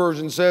them. One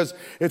version says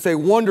it's a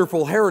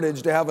wonderful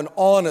heritage to have an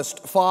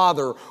honest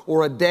father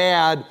or a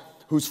dad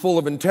who's full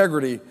of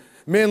integrity.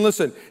 Man,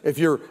 listen, if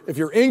you're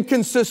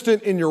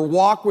inconsistent in your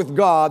walk with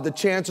God, the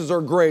chances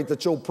are great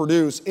that you'll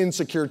produce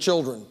insecure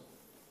children.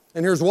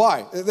 And here's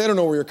why. They don't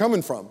know where you're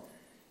coming from.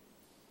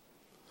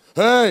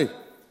 Hey,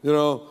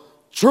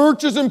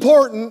 church is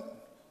important.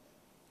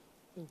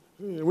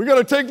 We got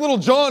to take little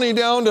Johnny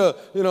down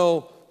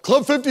to,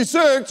 Club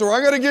 56, or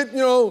I got to get,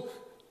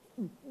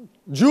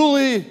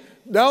 Julie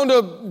down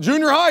to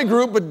junior high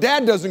group, but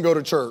dad doesn't go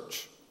to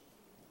church.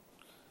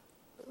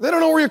 They don't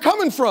know where you're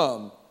coming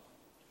from.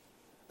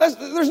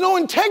 There's no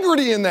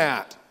integrity in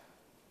that.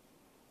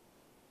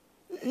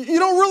 You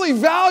don't really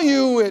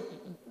value it,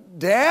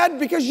 Dad,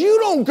 because you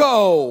don't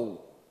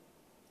go.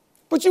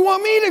 But you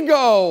want me to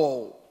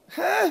go.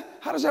 Huh?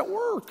 How does that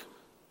work?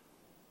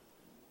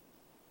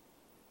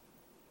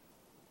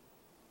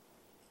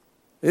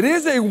 It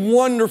is a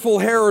wonderful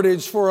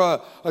heritage for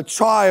a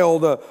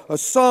child, a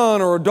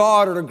son or a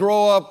daughter to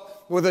grow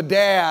up with a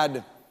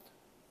dad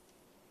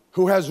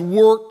who has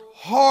worked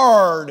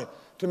hard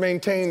to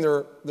maintain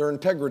their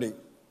integrity.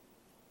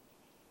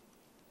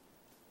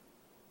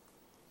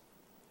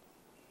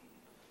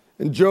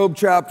 In Job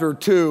chapter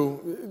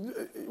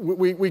 2,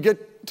 we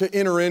get to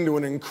enter into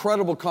an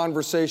incredible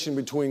conversation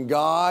between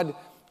God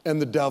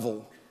and the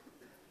devil,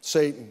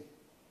 Satan.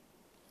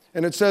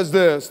 And it says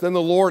this, then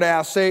the Lord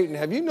asked Satan,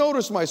 have you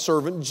noticed my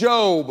servant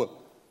Job?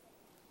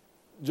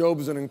 Job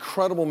is an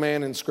incredible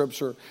man in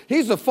Scripture.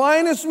 He's the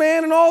finest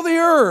man in all the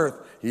earth.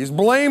 He's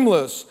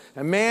blameless,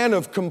 a man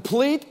of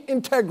complete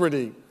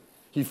integrity.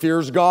 He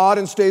fears God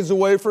and stays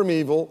away from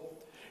evil,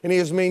 and he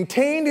has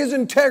maintained his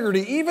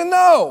integrity even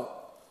though,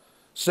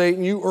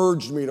 Satan, you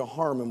urged me to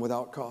harm him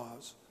without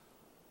cause.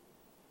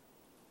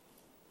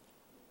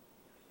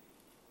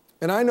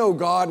 And I know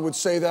God would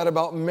say that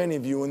about many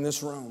of you in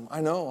this room.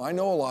 I know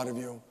a lot of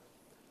you.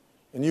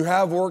 And you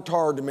have worked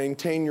hard to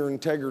maintain your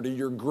integrity.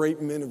 You're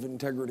great men of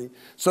integrity.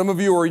 Some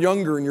of you are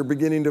younger and you're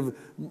beginning to,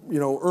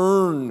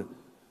 earn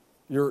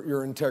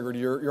your integrity.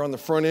 You're on the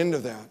front end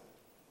of that.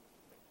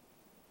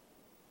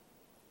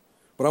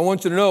 But I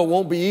want you to know it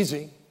won't be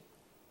easy.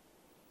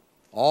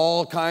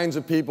 All kinds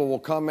of people will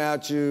come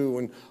at you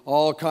and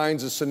all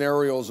kinds of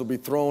scenarios will be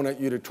thrown at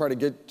you to try to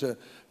get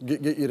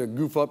you to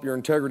goof up your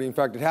integrity. In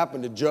fact, it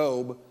happened to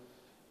Job.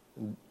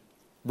 In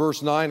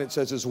verse 9, it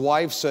says his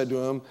wife said to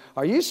him,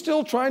 are you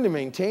still trying to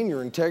maintain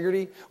your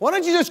integrity? Why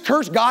don't you just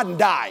curse God and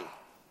die?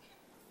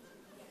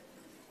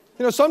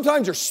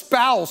 Sometimes your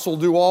spouse will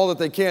do all that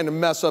they can to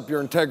mess up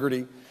your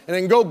integrity, and it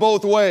can go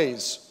both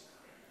ways.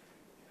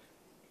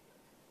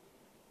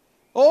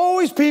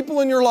 Always people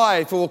in your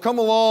life who will come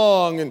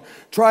along and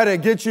try to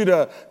get you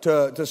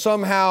to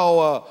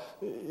somehow,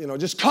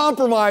 just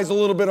compromise a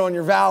little bit on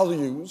your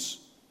values.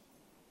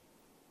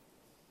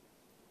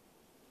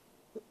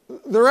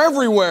 They're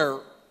everywhere.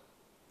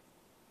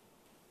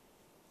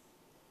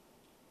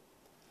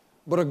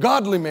 But a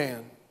godly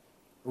man,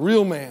 a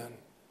real man,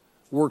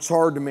 works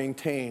hard to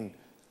maintain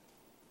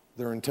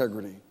their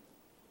integrity.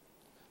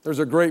 There's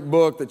a great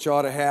book that you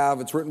ought to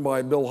have. It's written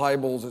by Bill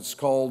Hybels. It's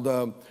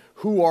called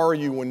Who Are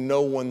You When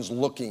No One's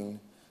Looking?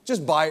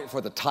 Just buy it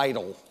for the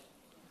title.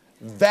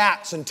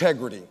 That's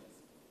integrity.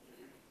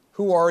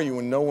 Who are you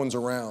when no one's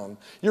around?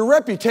 Your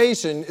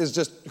reputation is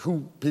just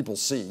who people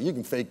see. You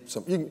can fake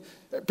some.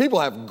 People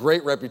have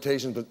great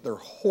reputations, but they're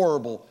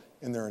horrible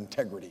in their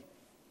integrity.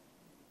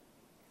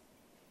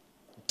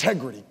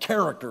 Integrity,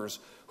 character is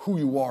who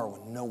you are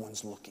when no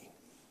one's looking.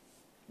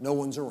 No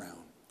one's around.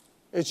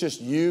 It's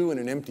just you in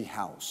an empty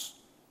house.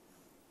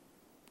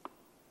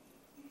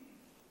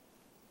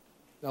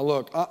 Now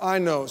look, I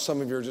know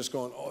some of you are just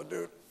going, oh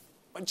dude,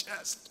 my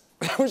chest.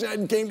 I wish I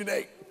hadn't came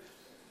today.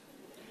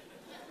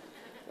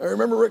 I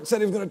remember Rick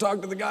said he was going to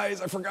talk to the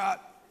guys. I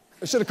forgot.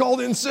 I should have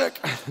called in sick.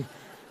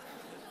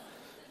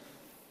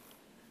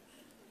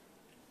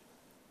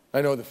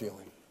 I know the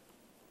feeling.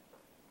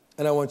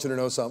 And I want you to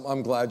know something.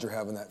 I'm glad you're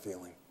having that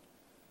feeling.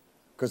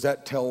 Because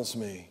that tells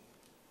me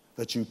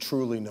that you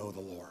truly know the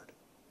Lord.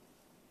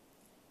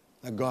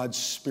 That God's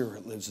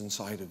Spirit lives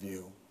inside of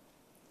you.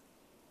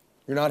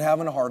 You're not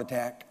having a heart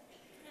attack.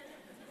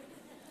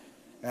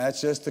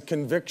 That's just the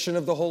conviction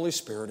of the Holy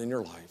Spirit in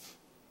your life.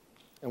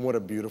 And what a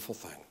beautiful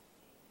thing.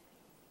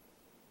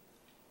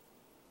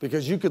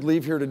 Because you could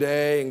leave here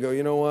today and go,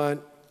 you know what?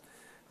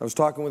 I was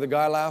talking with a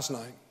guy last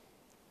night.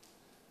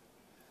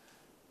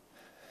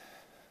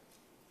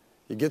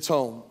 He gets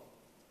home,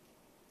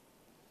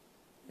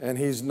 and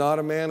he's not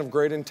a man of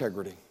great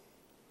integrity.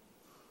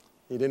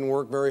 He didn't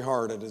work very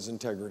hard at his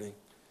integrity.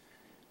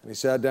 And he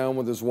sat down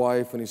with his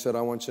wife, and he said,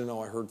 I want you to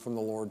know I heard from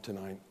the Lord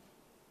tonight.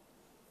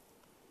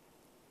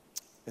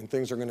 And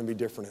things are going to be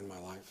different in my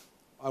life.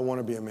 I want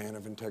to be a man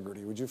of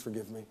integrity. Would you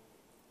forgive me?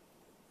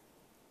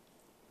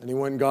 And he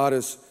went and got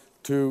his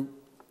 2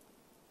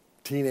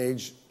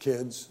 teenage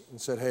kids and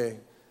said, hey,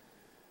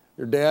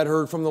 your dad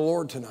heard from the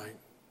Lord tonight.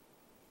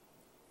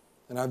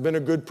 And I've been a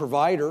good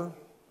provider.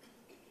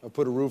 I've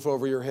put a roof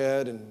over your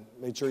head and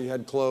made sure you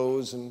had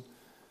clothes and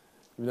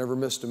you've never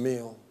missed a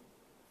meal.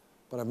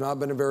 But I've not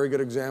been a very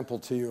good example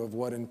to you of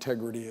what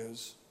integrity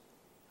is.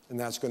 And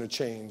that's going to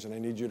change, and I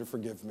need you to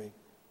forgive me.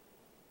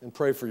 And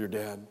pray for your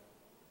dad.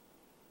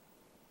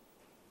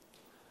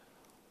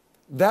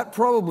 That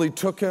probably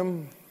took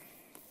him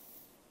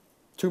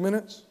 2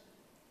 minutes,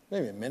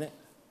 maybe a minute.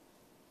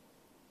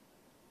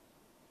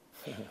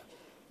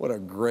 What a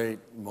great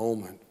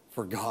moment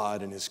for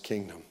God and His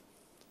kingdom.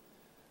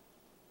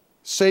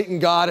 Satan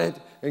got it,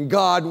 and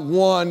God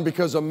won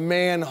because a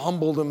man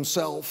humbled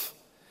himself.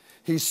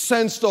 He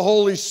sensed the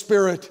Holy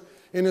Spirit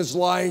in his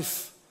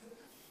life.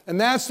 And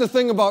that's the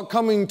thing about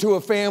coming to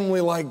a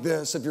family like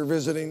this, if you're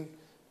visiting.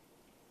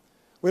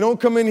 We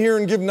don't come in here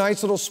and give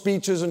nice little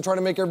speeches and try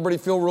to make everybody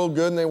feel real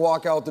good and they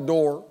walk out the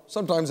door.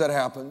 Sometimes that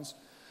happens.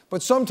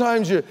 But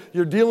sometimes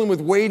you're dealing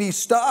with weighty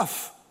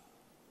stuff.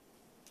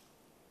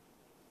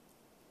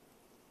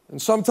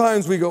 And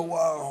sometimes we go,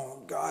 wow,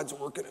 God's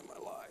working in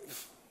my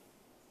life.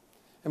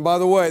 And by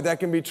the way, that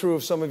can be true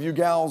of some of you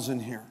gals in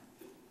here.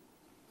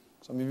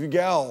 Some of you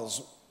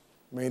gals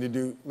may need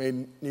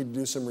to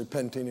do some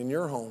repenting in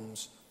your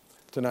homes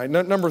tonight.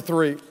 Number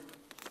 3,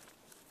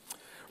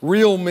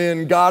 real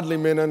men, godly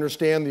men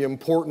understand the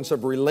importance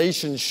of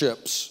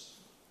relationships.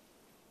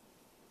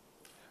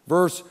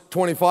 Verse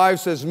 25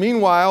 says,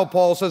 meanwhile,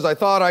 Paul says, I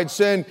thought I'd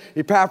send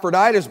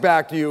Epaphroditus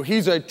back to you.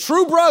 He's a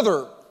true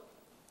brother.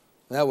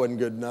 That wasn't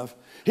good enough.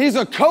 He's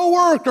a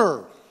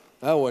co-worker.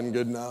 That wasn't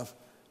good enough.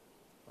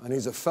 And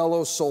he's a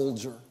fellow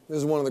soldier. This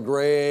is one of the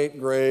great,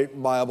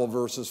 great Bible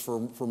verses for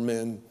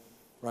men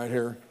right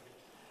here.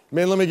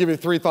 Men, let me give you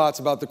 3 thoughts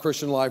about the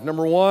Christian life.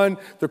 Number 1,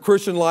 the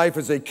Christian life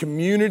is a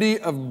community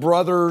of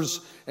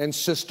brothers and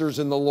sisters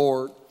in the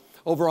Lord.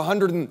 Over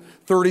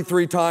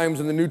 133 times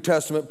in the New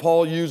Testament,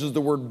 Paul uses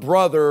the word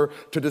brother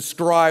to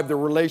describe the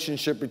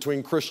relationship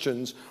between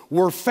Christians.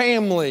 We're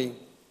family.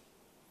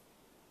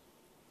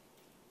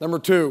 Number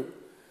 2,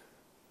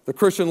 the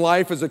Christian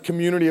life is a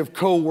community of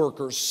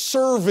co-workers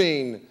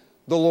serving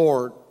the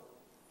Lord.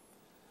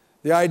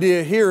 The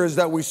idea here is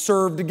that we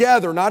serve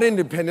together, not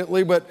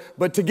independently,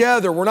 but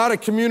together. We're not a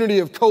community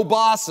of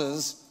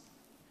co-bosses.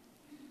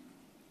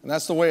 And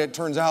that's the way it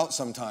turns out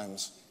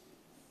sometimes.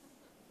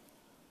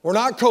 We're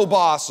not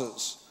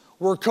co-bosses.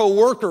 We're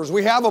co-workers.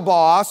 We have a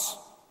boss.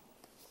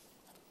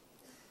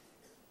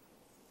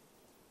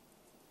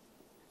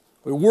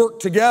 We work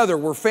together.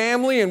 We're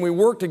family and we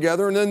work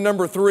together. And then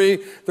number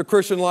 3, the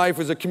Christian life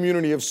is a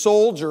community of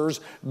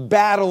soldiers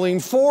battling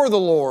for the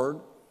Lord.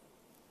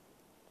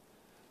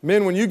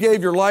 Men, when you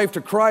gave your life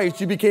to Christ,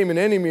 you became an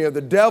enemy of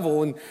the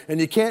devil, and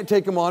you can't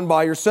take him on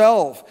by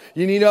yourself.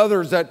 You need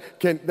others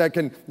that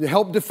can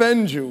help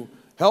defend you,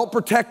 help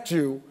protect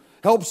you,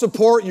 help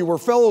support you. We're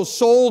fellow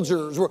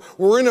soldiers.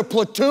 We're in a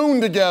platoon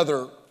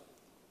together.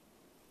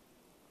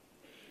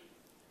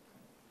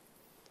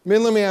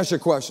 Men, let me ask you a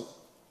question.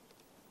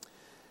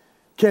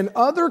 Can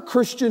other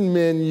Christian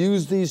men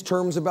use these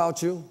terms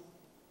about you?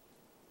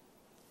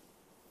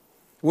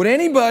 Would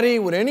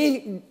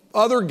any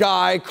other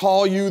guy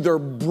call you their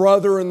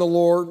brother in the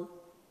Lord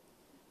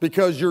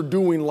because you're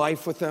doing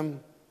life with them?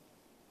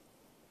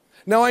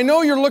 Now, I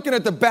know you're looking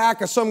at the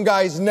back of some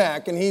guy's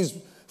neck and he's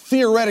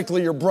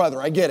theoretically your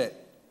brother. I get it.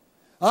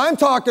 I'm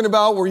talking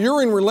about where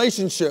you're in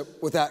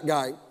relationship with that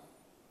guy.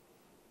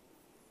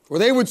 Where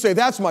they would say,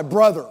 that's my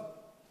brother.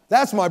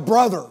 That's my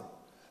brother.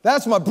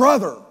 That's my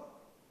brother.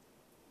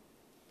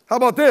 How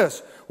about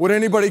this? Would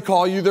anybody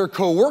call you their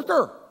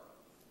co-worker?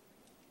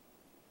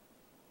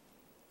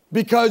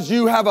 Because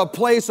you have a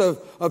place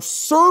of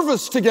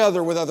service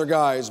together with other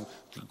guys.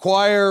 The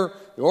choir,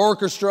 the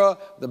orchestra,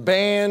 the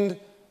band.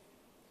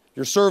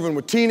 You're serving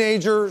with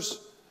teenagers.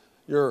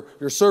 You're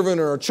serving in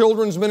our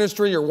children's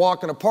ministry. You're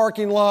walking a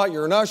parking lot.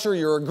 You're an usher.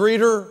 You're a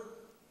greeter.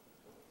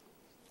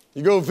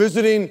 You go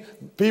visiting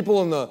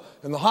people in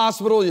the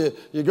hospital.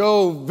 You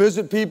go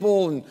visit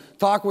people and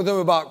talk with them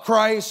about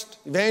Christ,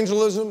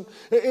 evangelism.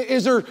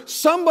 Is there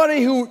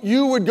somebody who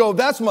you would go,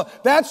 that's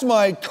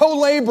my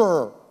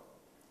co-laborer?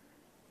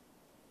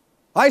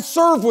 I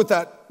serve with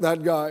that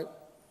guy.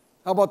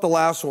 How about the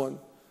last one?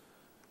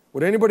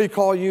 Would anybody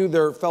call you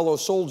their fellow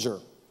soldier?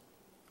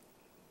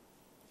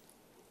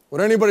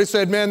 Would anybody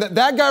say, man,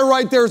 that guy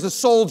right there is a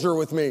soldier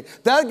with me.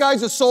 That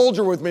guy's a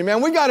soldier with me.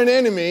 Man, we got an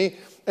enemy,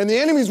 and the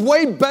enemy's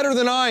way better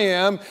than I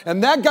am,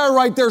 and that guy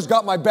right there's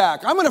got my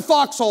back. I'm in a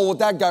foxhole with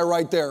that guy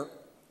right there.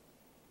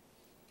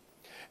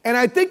 And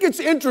I think it's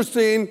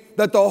interesting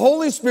that the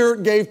Holy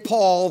Spirit gave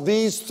Paul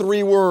these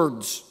 3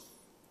 words.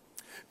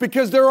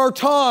 Because there are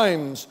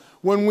times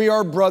when we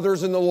are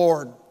brothers in the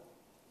Lord.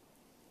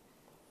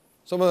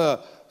 Some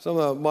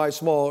of my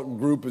small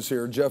group is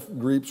here. Jeff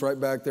Greep's right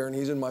back there, and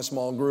he's in my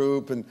small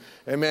group. And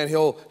man,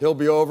 he'll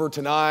be over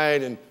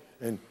tonight,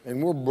 and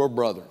we're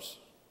brothers.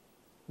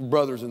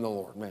 Brothers in the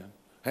Lord, man.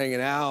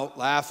 Hanging out,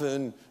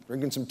 laughing,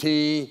 drinking some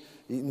tea,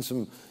 eating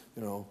some,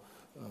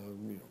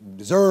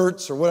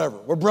 desserts or whatever.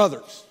 We're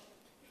brothers.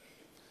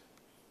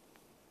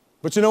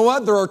 But you know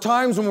what? There are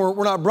times when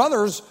we're not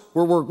brothers,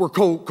 we're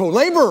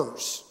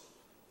co-laborers.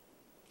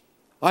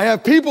 I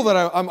have people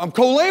that I'm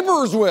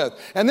co-laborers with.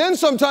 And then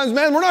sometimes,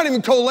 man, we're not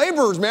even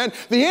co-laborers, man.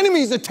 The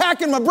enemy's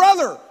attacking my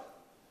brother.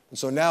 And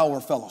so now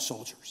we're fellow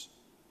soldiers.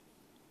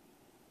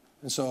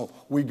 And so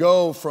we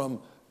go from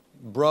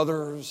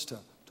brothers to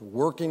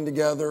working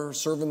together,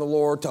 serving the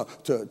Lord,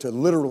 to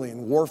literally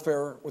in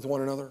warfare with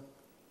one another.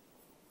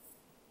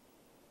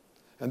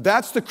 And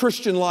that's the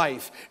Christian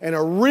life. And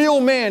a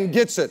real man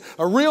gets it.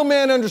 A real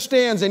man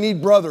understands they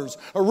need brothers.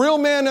 A real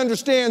man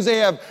understands they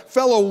have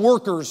fellow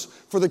workers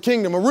for the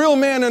kingdom. A real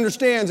man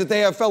understands that they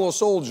have fellow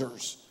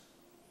soldiers.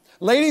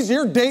 Ladies,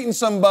 you're dating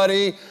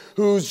somebody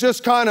who's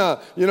just kind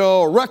of,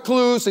 a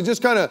recluse. They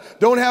just kind of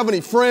don't have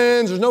any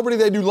friends. There's nobody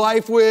they do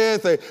life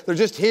with. They're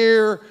just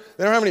here.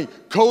 They don't have any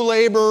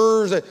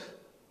co-laborers.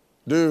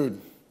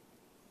 Dude.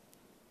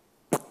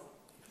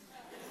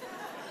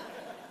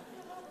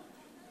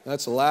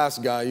 That's the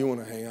last guy you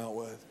want to hang out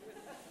with.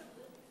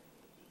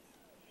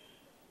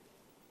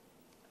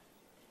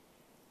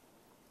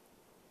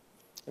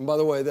 And by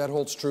the way, that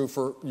holds true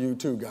for you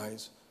too,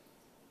 guys.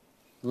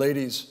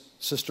 Ladies,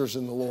 sisters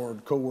in the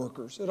Lord,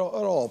 co-workers. It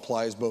all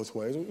applies both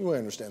ways. You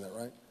understand that,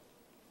 right?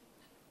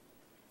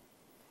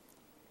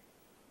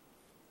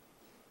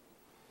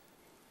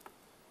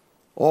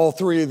 All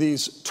three of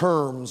these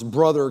terms,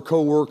 brother,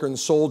 co-worker, and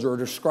soldier, are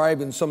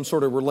described in some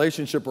sort of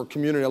relationship or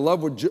community. I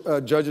love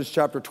what Judges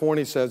chapter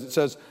 20 says. It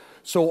says,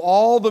 so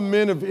all the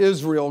men of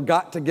Israel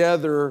got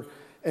together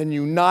and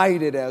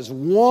united as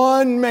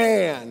one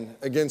man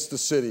against the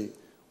city.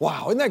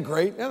 Wow, isn't that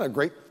great? Isn't that a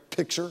great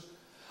picture?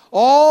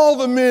 All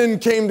the men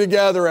came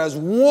together as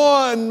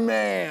one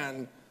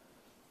man.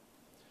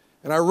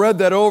 And I read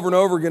that over and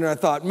over again, and I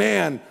thought,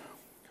 man,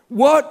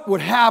 what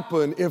would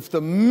happen if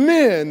the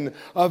men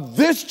of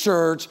this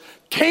church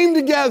came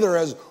together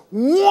as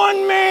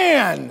one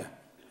man?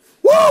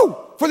 Woo!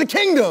 For the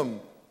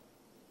kingdom.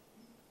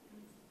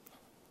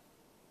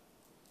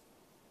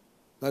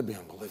 That'd be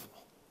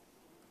unbelievable.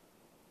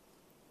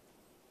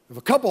 If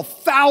a couple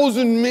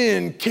thousand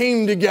men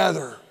came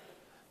together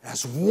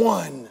as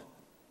one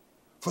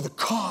for the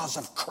cause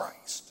of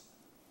Christ.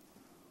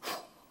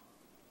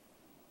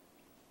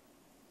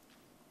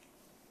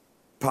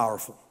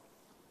 Powerful.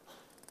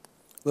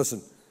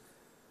 Listen,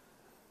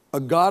 a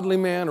godly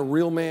man, a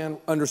real man,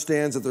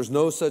 understands that there's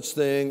no such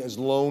thing as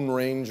lone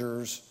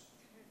rangers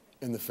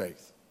in the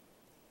faith.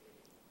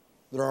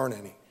 There aren't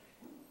any.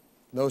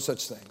 No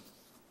such thing.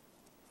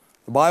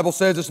 The Bible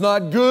says it's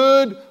not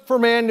good for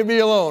man to be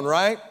alone,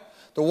 right?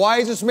 The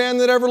wisest man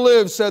that ever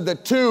lived said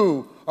that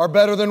two are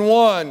better than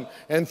one,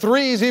 and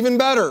three is even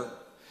better.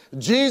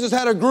 Jesus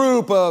had a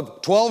group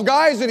of 12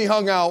 guys that he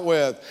hung out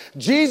with.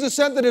 Jesus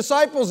sent the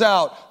disciples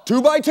out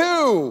 2 by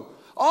 2.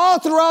 All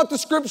throughout the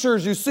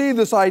scriptures, you see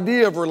this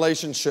idea of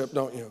relationship,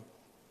 don't you?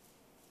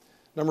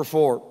 Number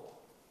 4,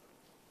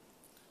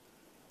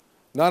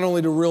 not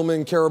only do real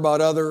men care about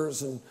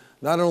others, and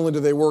not only do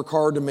they work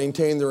hard to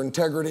maintain their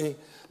integrity,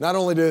 not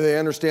only do they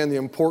understand the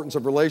importance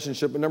of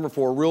relationship, but number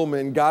 4, real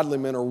men, godly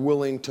men are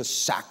willing to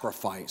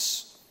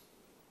sacrifice.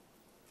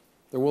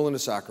 They're willing to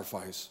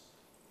sacrifice.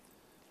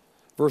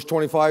 Verse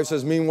 25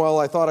 says, meanwhile,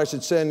 I thought I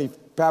should send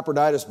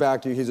Epaphroditus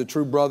back to you. He's a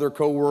true brother,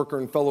 co-worker,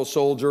 and fellow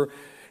soldier.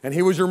 And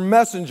he was your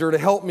messenger to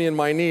help me in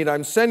my need.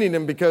 I'm sending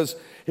him because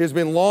he has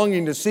been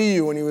longing to see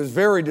you, and he was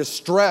very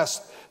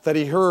distressed that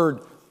you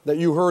heard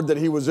that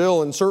he was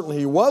ill, and certainly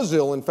he was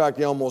ill. In fact,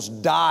 he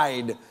almost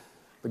died,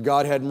 but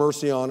God had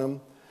mercy on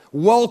him.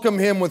 Welcome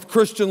him with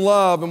Christian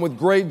love and with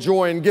great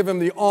joy, and give him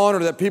the honor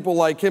that people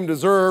like him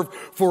deserve,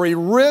 for he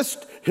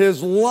risked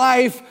his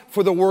life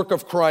for the work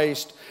of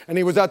Christ, and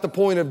he was at the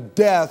point of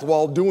death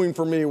while doing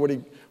for me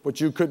what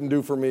you couldn't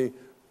do for me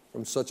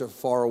from such a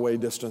far away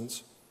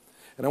distance.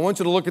 And I want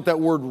you to look at that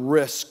word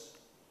risk.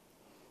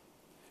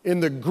 In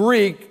the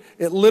Greek,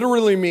 it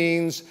literally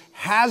means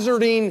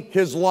hazarding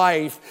his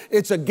life.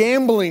 It's a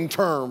gambling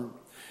term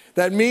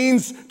that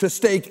means to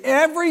stake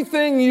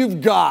everything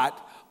you've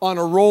got on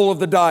a roll of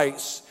the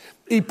dice.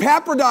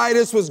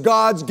 Epaphroditus was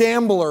God's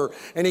gambler,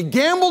 and he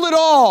gambled it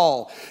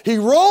all. He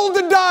rolled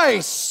the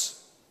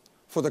dice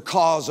for the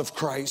cause of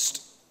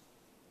Christ.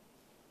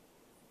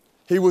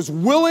 He was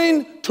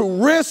willing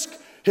to risk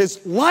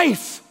his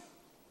life,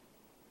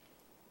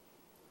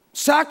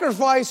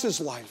 sacrifice his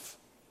life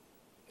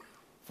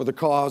for the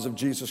cause of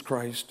Jesus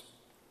Christ.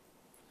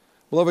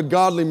 Beloved,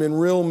 godly men,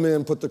 real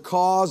men, put the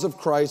cause of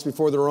Christ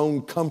before their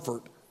own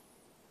comfort.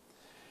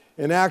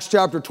 In Acts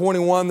chapter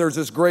 21, there's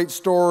this great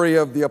story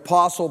of the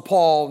Apostle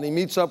Paul, and he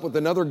meets up with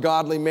another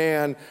godly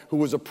man who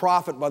was a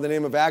prophet by the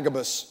name of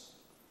Agabus.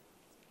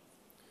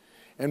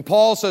 And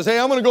Paul says, hey,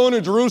 I'm going to go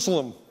into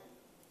Jerusalem.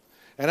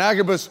 And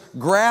Agabus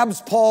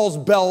grabs Paul's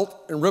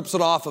belt and rips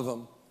it off of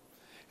him.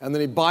 And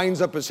then he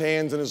binds up his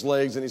hands and his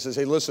legs, and he says,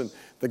 hey, listen,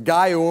 the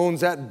guy who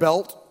owns that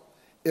belt,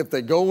 if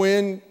they go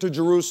into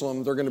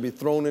Jerusalem, they're going to be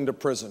thrown into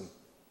prison.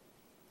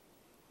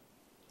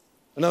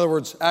 In other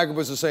words,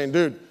 Agabus is saying,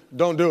 dude,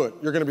 don't do it.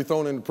 You're going to be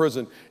thrown into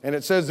prison. And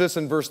it says this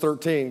in verse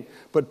 13.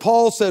 But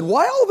Paul said,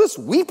 why all this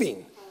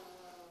weeping?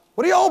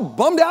 What are you all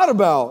bummed out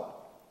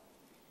about?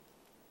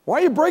 Why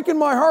are you breaking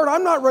my heart?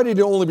 I'm not ready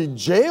to only be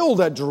jailed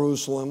at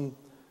Jerusalem,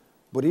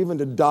 but even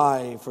to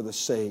die for the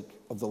sake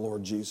of the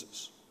Lord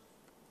Jesus.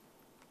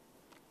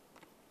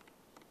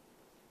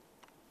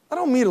 I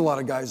don't meet a lot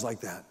of guys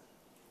like that.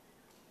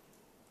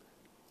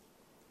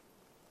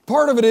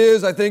 Part of it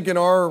is, I think, in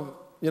our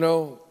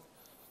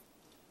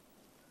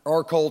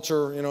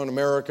culture, in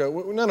America,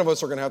 none of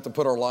us are going to have to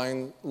put our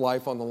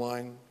life on the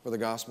line for the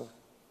gospel.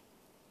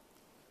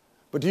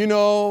 But do you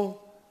know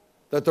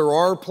that there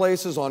are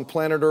places on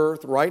planet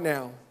Earth right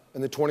now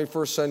in the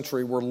 21st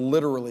century where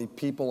literally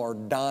people are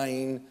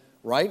dying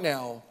right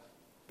now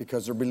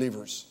because they're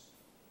believers?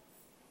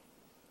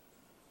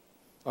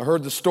 I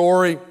heard the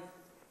story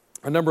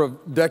a number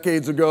of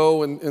decades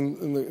ago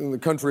in the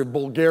country of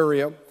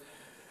Bulgaria.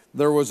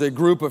 There was a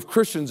group of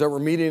Christians that were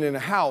meeting in a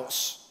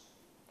house,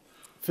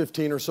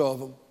 15 or so of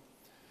them.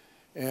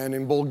 And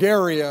in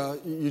Bulgaria,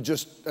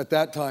 at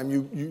that time,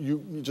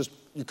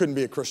 you couldn't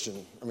be a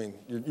Christian. I mean,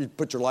 you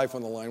put your life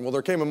on the line. Well,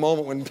 there came a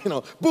moment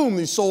when, boom,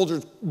 these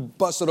soldiers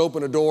busted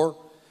open a door,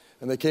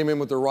 and they came in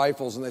with their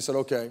rifles, and they said,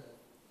 okay,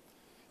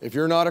 if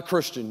you're not a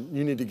Christian,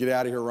 you need to get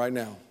out of here right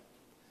now.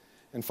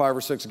 And 5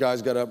 or 6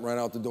 guys got up and ran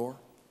out the door.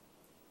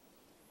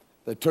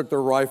 They took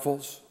their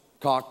rifles,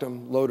 cocked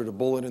them, loaded a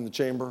bullet in the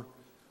chamber,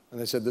 and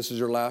they said, this is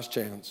your last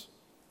chance.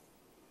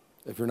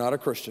 If you're not a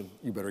Christian,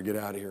 you better get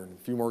out of here. And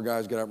a few more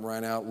guys got up and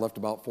ran out, left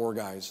about 4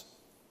 guys.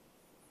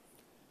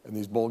 And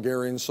these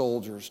Bulgarian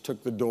soldiers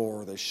took the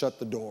door, they shut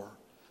the door,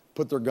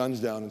 put their guns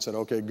down and said,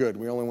 okay, good,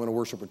 we only want to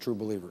worship with true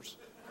believers.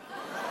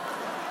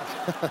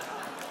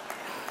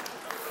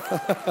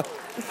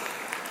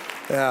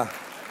 Yeah.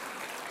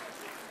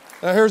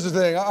 Now here's the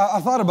thing, I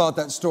thought about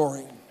that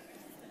story.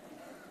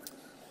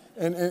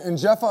 And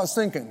Jeff, I was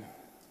thinking,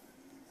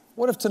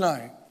 what if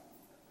tonight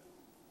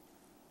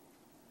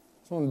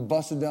someone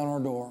busted down our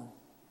door,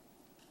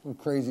 some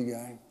crazy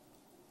guy,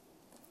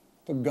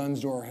 put guns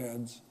to our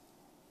heads?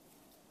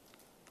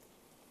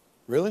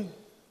 Really?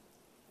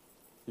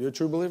 You a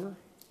true believer?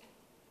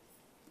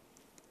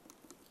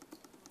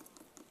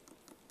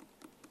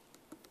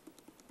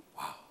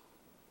 Wow.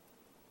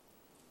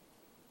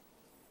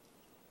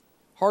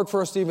 Hard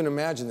for us to even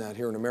imagine that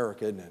here in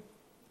America, isn't it?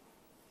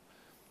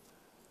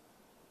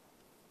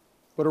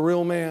 But a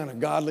real man, a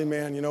godly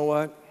man, you know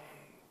what?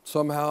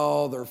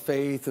 Somehow their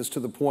faith is to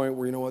the point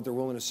where, you know what, they're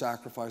willing to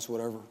sacrifice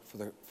whatever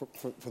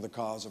for the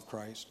cause of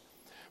Christ.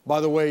 By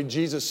the way,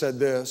 Jesus said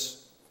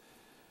this.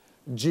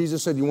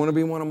 Jesus said, you want to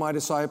be one of my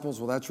disciples?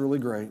 Well, that's really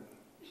great.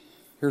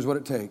 Here's what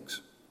it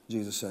takes,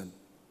 Jesus said.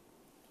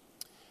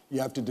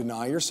 You have to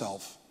deny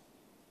yourself,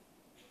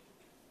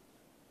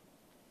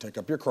 take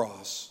up your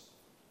cross,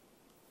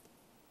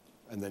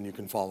 and then you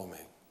can follow me.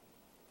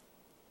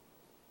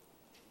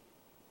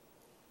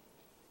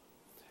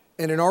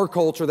 And in our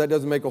culture, that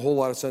doesn't make a whole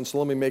lot of sense, so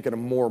let me make it a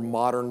more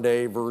modern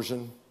day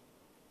version.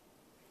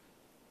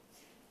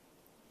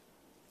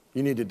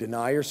 You need to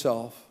deny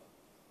yourself,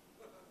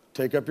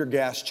 take up your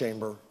gas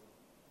chamber,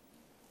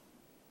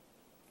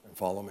 and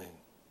follow me.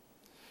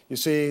 You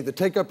see, the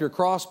take up your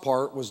cross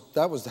part was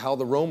how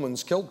the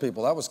Romans killed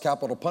people. That was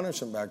capital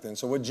punishment back then.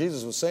 So what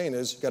Jesus was saying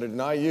is, you got to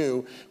deny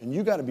you, and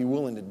you got to be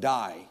willing to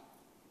die.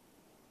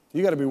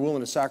 You got to be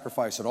willing to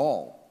sacrifice it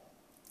all.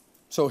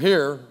 So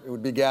here, it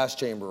would be gas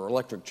chamber or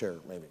electric chair,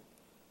 maybe.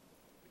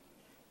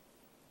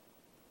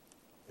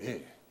 Yeah.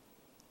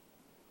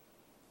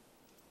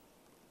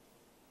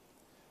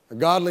 A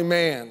godly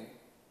man,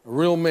 a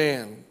real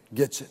man,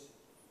 gets it.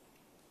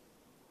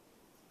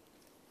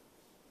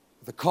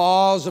 The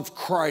cause of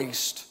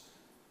Christ,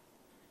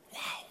 wow,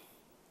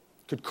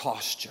 could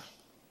cost you.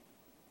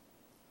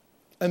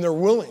 And they're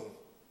willing.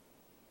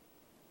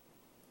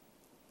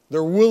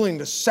 They're willing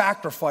to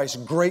sacrifice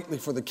greatly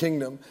for the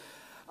kingdom.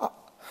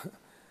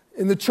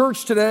 In the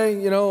church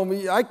today,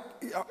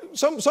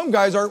 some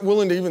guys aren't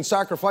willing to even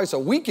sacrifice a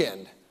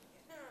weekend.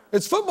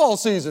 It's football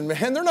season,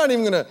 man. They're not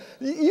even going to,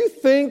 you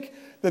think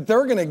that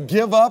they're going to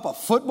give up a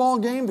football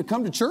game to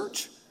come to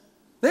church?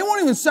 They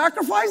won't even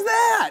sacrifice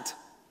that.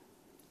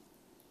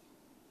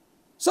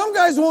 Some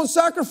guys won't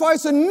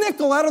sacrifice a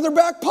nickel out of their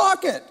back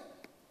pocket.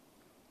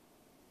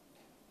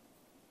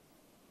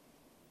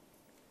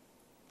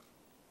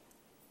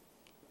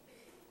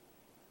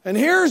 And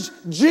here's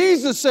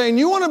Jesus saying,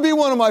 you want to be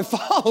one of my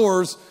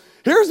followers?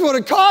 Here's what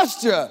it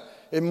costs you.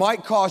 It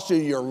might cost you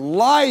your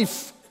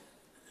life.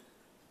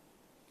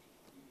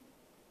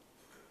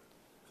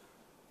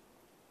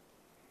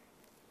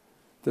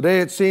 Today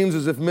it seems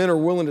as if men are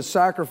willing to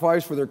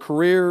sacrifice for their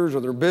careers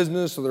or their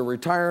business or their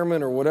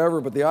retirement or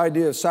whatever, but the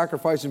idea of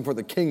sacrificing for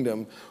the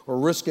kingdom or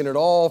risking it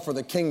all for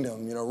the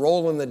kingdom,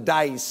 rolling the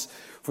dice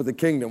for the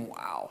kingdom,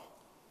 wow.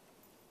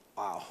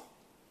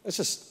 It's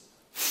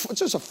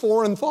just a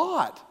foreign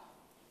thought.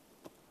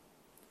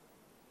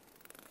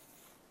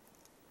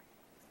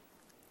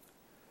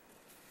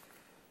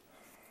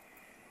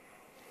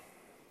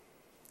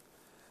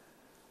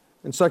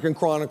 In 2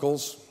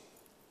 Chronicles,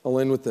 I'll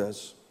end with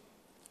this.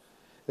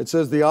 It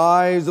says, the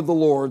eyes of the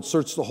Lord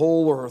search the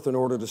whole earth in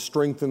order to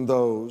strengthen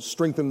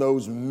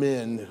those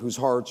men whose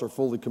hearts are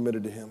fully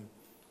committed to Him.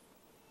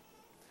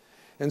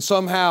 And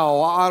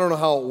somehow, I don't know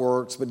how it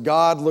works, but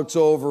God looks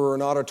over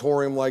an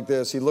auditorium like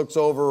this. He looks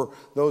over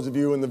those of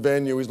you in the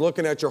venue. He's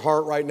looking at your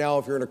heart right now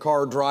if you're in a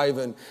car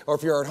driving, or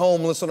if you're at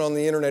home listening on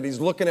the internet. He's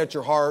looking at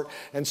your heart,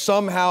 and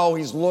somehow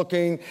he's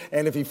looking,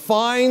 and if he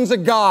finds a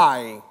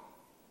guy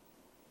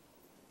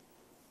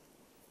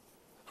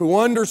who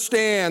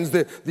understands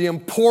the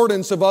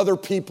importance of other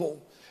people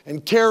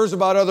and cares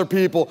about other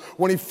people,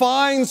 when he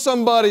finds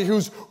somebody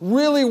who's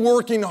really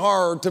working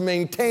hard to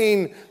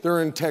maintain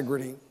their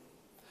integrity,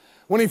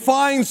 when he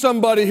finds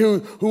somebody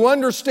who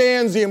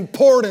understands the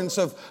importance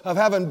of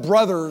having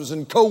brothers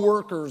and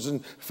co-workers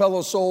and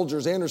fellow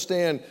soldiers, they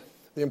understand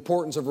the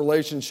importance of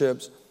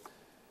relationships,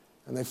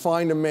 and they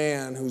find a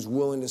man who's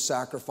willing to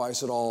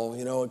sacrifice it all,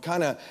 it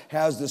kind of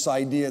has this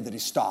idea that he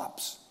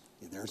stops.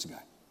 Yeah, there's a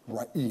guy.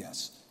 Right,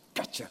 yes.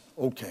 Gotcha.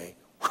 Okay.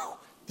 Whew.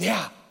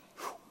 Yeah.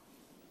 Whew.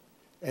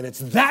 And it's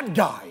that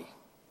guy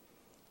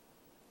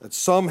that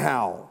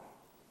somehow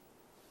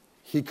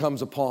he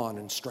comes upon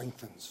and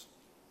strengthens.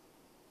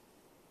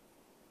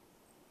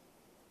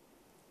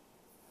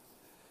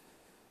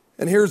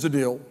 And here's the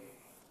deal.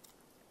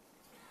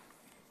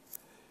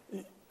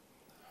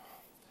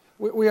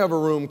 We have a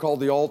room called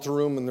the altar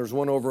room, and there's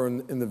one over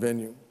in the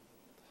venue.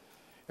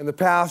 And the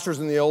pastors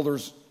and the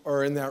elders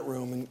are in that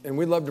room, and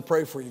we'd love to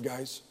pray for you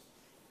guys.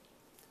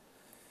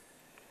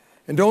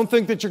 And don't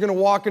think that you're going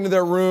to walk into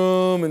that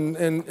room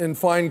and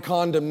find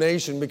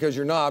condemnation, because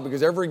you're not,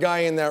 because every guy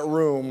in that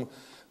room,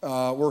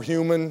 we're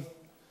human.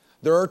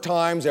 There are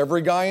times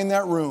every guy in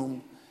that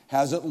room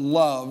hasn't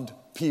loved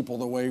people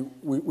the way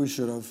we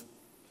should have.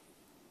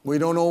 We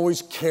don't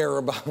always care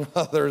about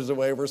others the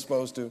way we're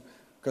supposed to,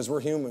 because we're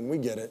human. We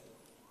get it.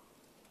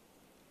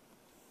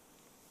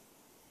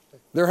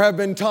 There have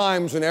been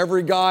times when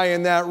every guy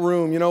in that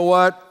room, you know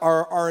what?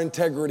 Our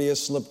integrity has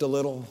slipped a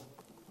little.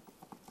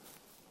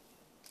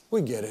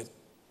 We get it.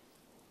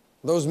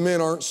 Those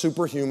men aren't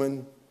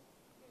superhuman.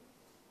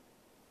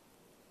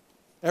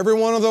 Every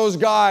one of those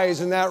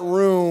guys in that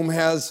room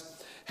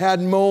has had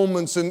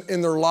moments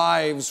in their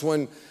lives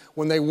when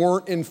they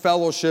weren't in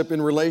fellowship, in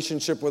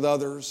relationship with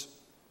others.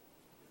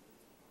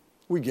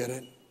 We get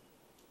it.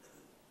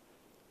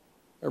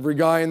 Every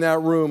guy in that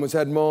room has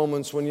had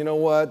moments when, you know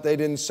what, they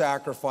didn't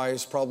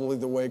sacrifice probably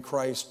the way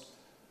Christ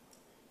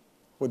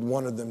would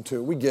wanted them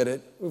to. We get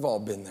it. We've all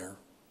been there.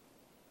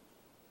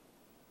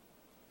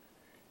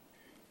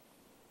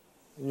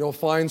 And you'll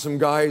find some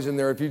guys in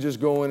there, if you just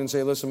go in and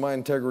say, listen, my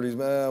integrity is,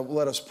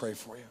 let us pray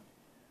for you.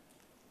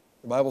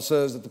 The Bible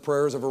says that the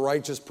prayers of a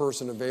righteous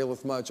person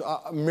availeth much.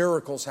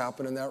 Miracles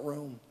happen in that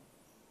room.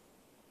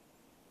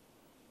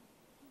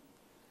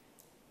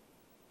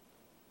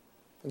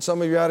 And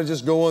some of you ought to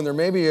just go in there.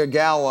 Maybe a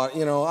gal,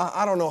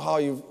 I don't know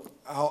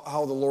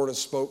how the Lord has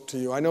spoke to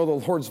you. I know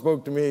the Lord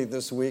spoke to me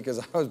this week as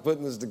I was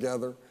putting this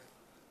together.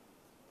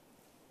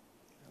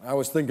 I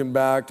was thinking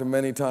back to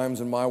many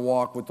times in my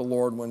walk with the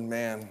Lord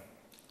when,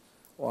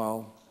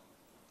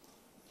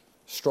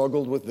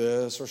 struggled with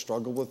this or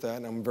struggled with that.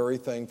 And I'm very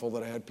thankful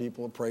that I had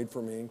people who prayed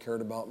for me and cared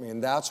about me.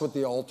 And that's what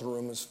the altar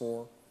room is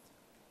for.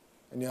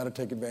 And you ought to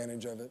take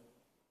advantage of it.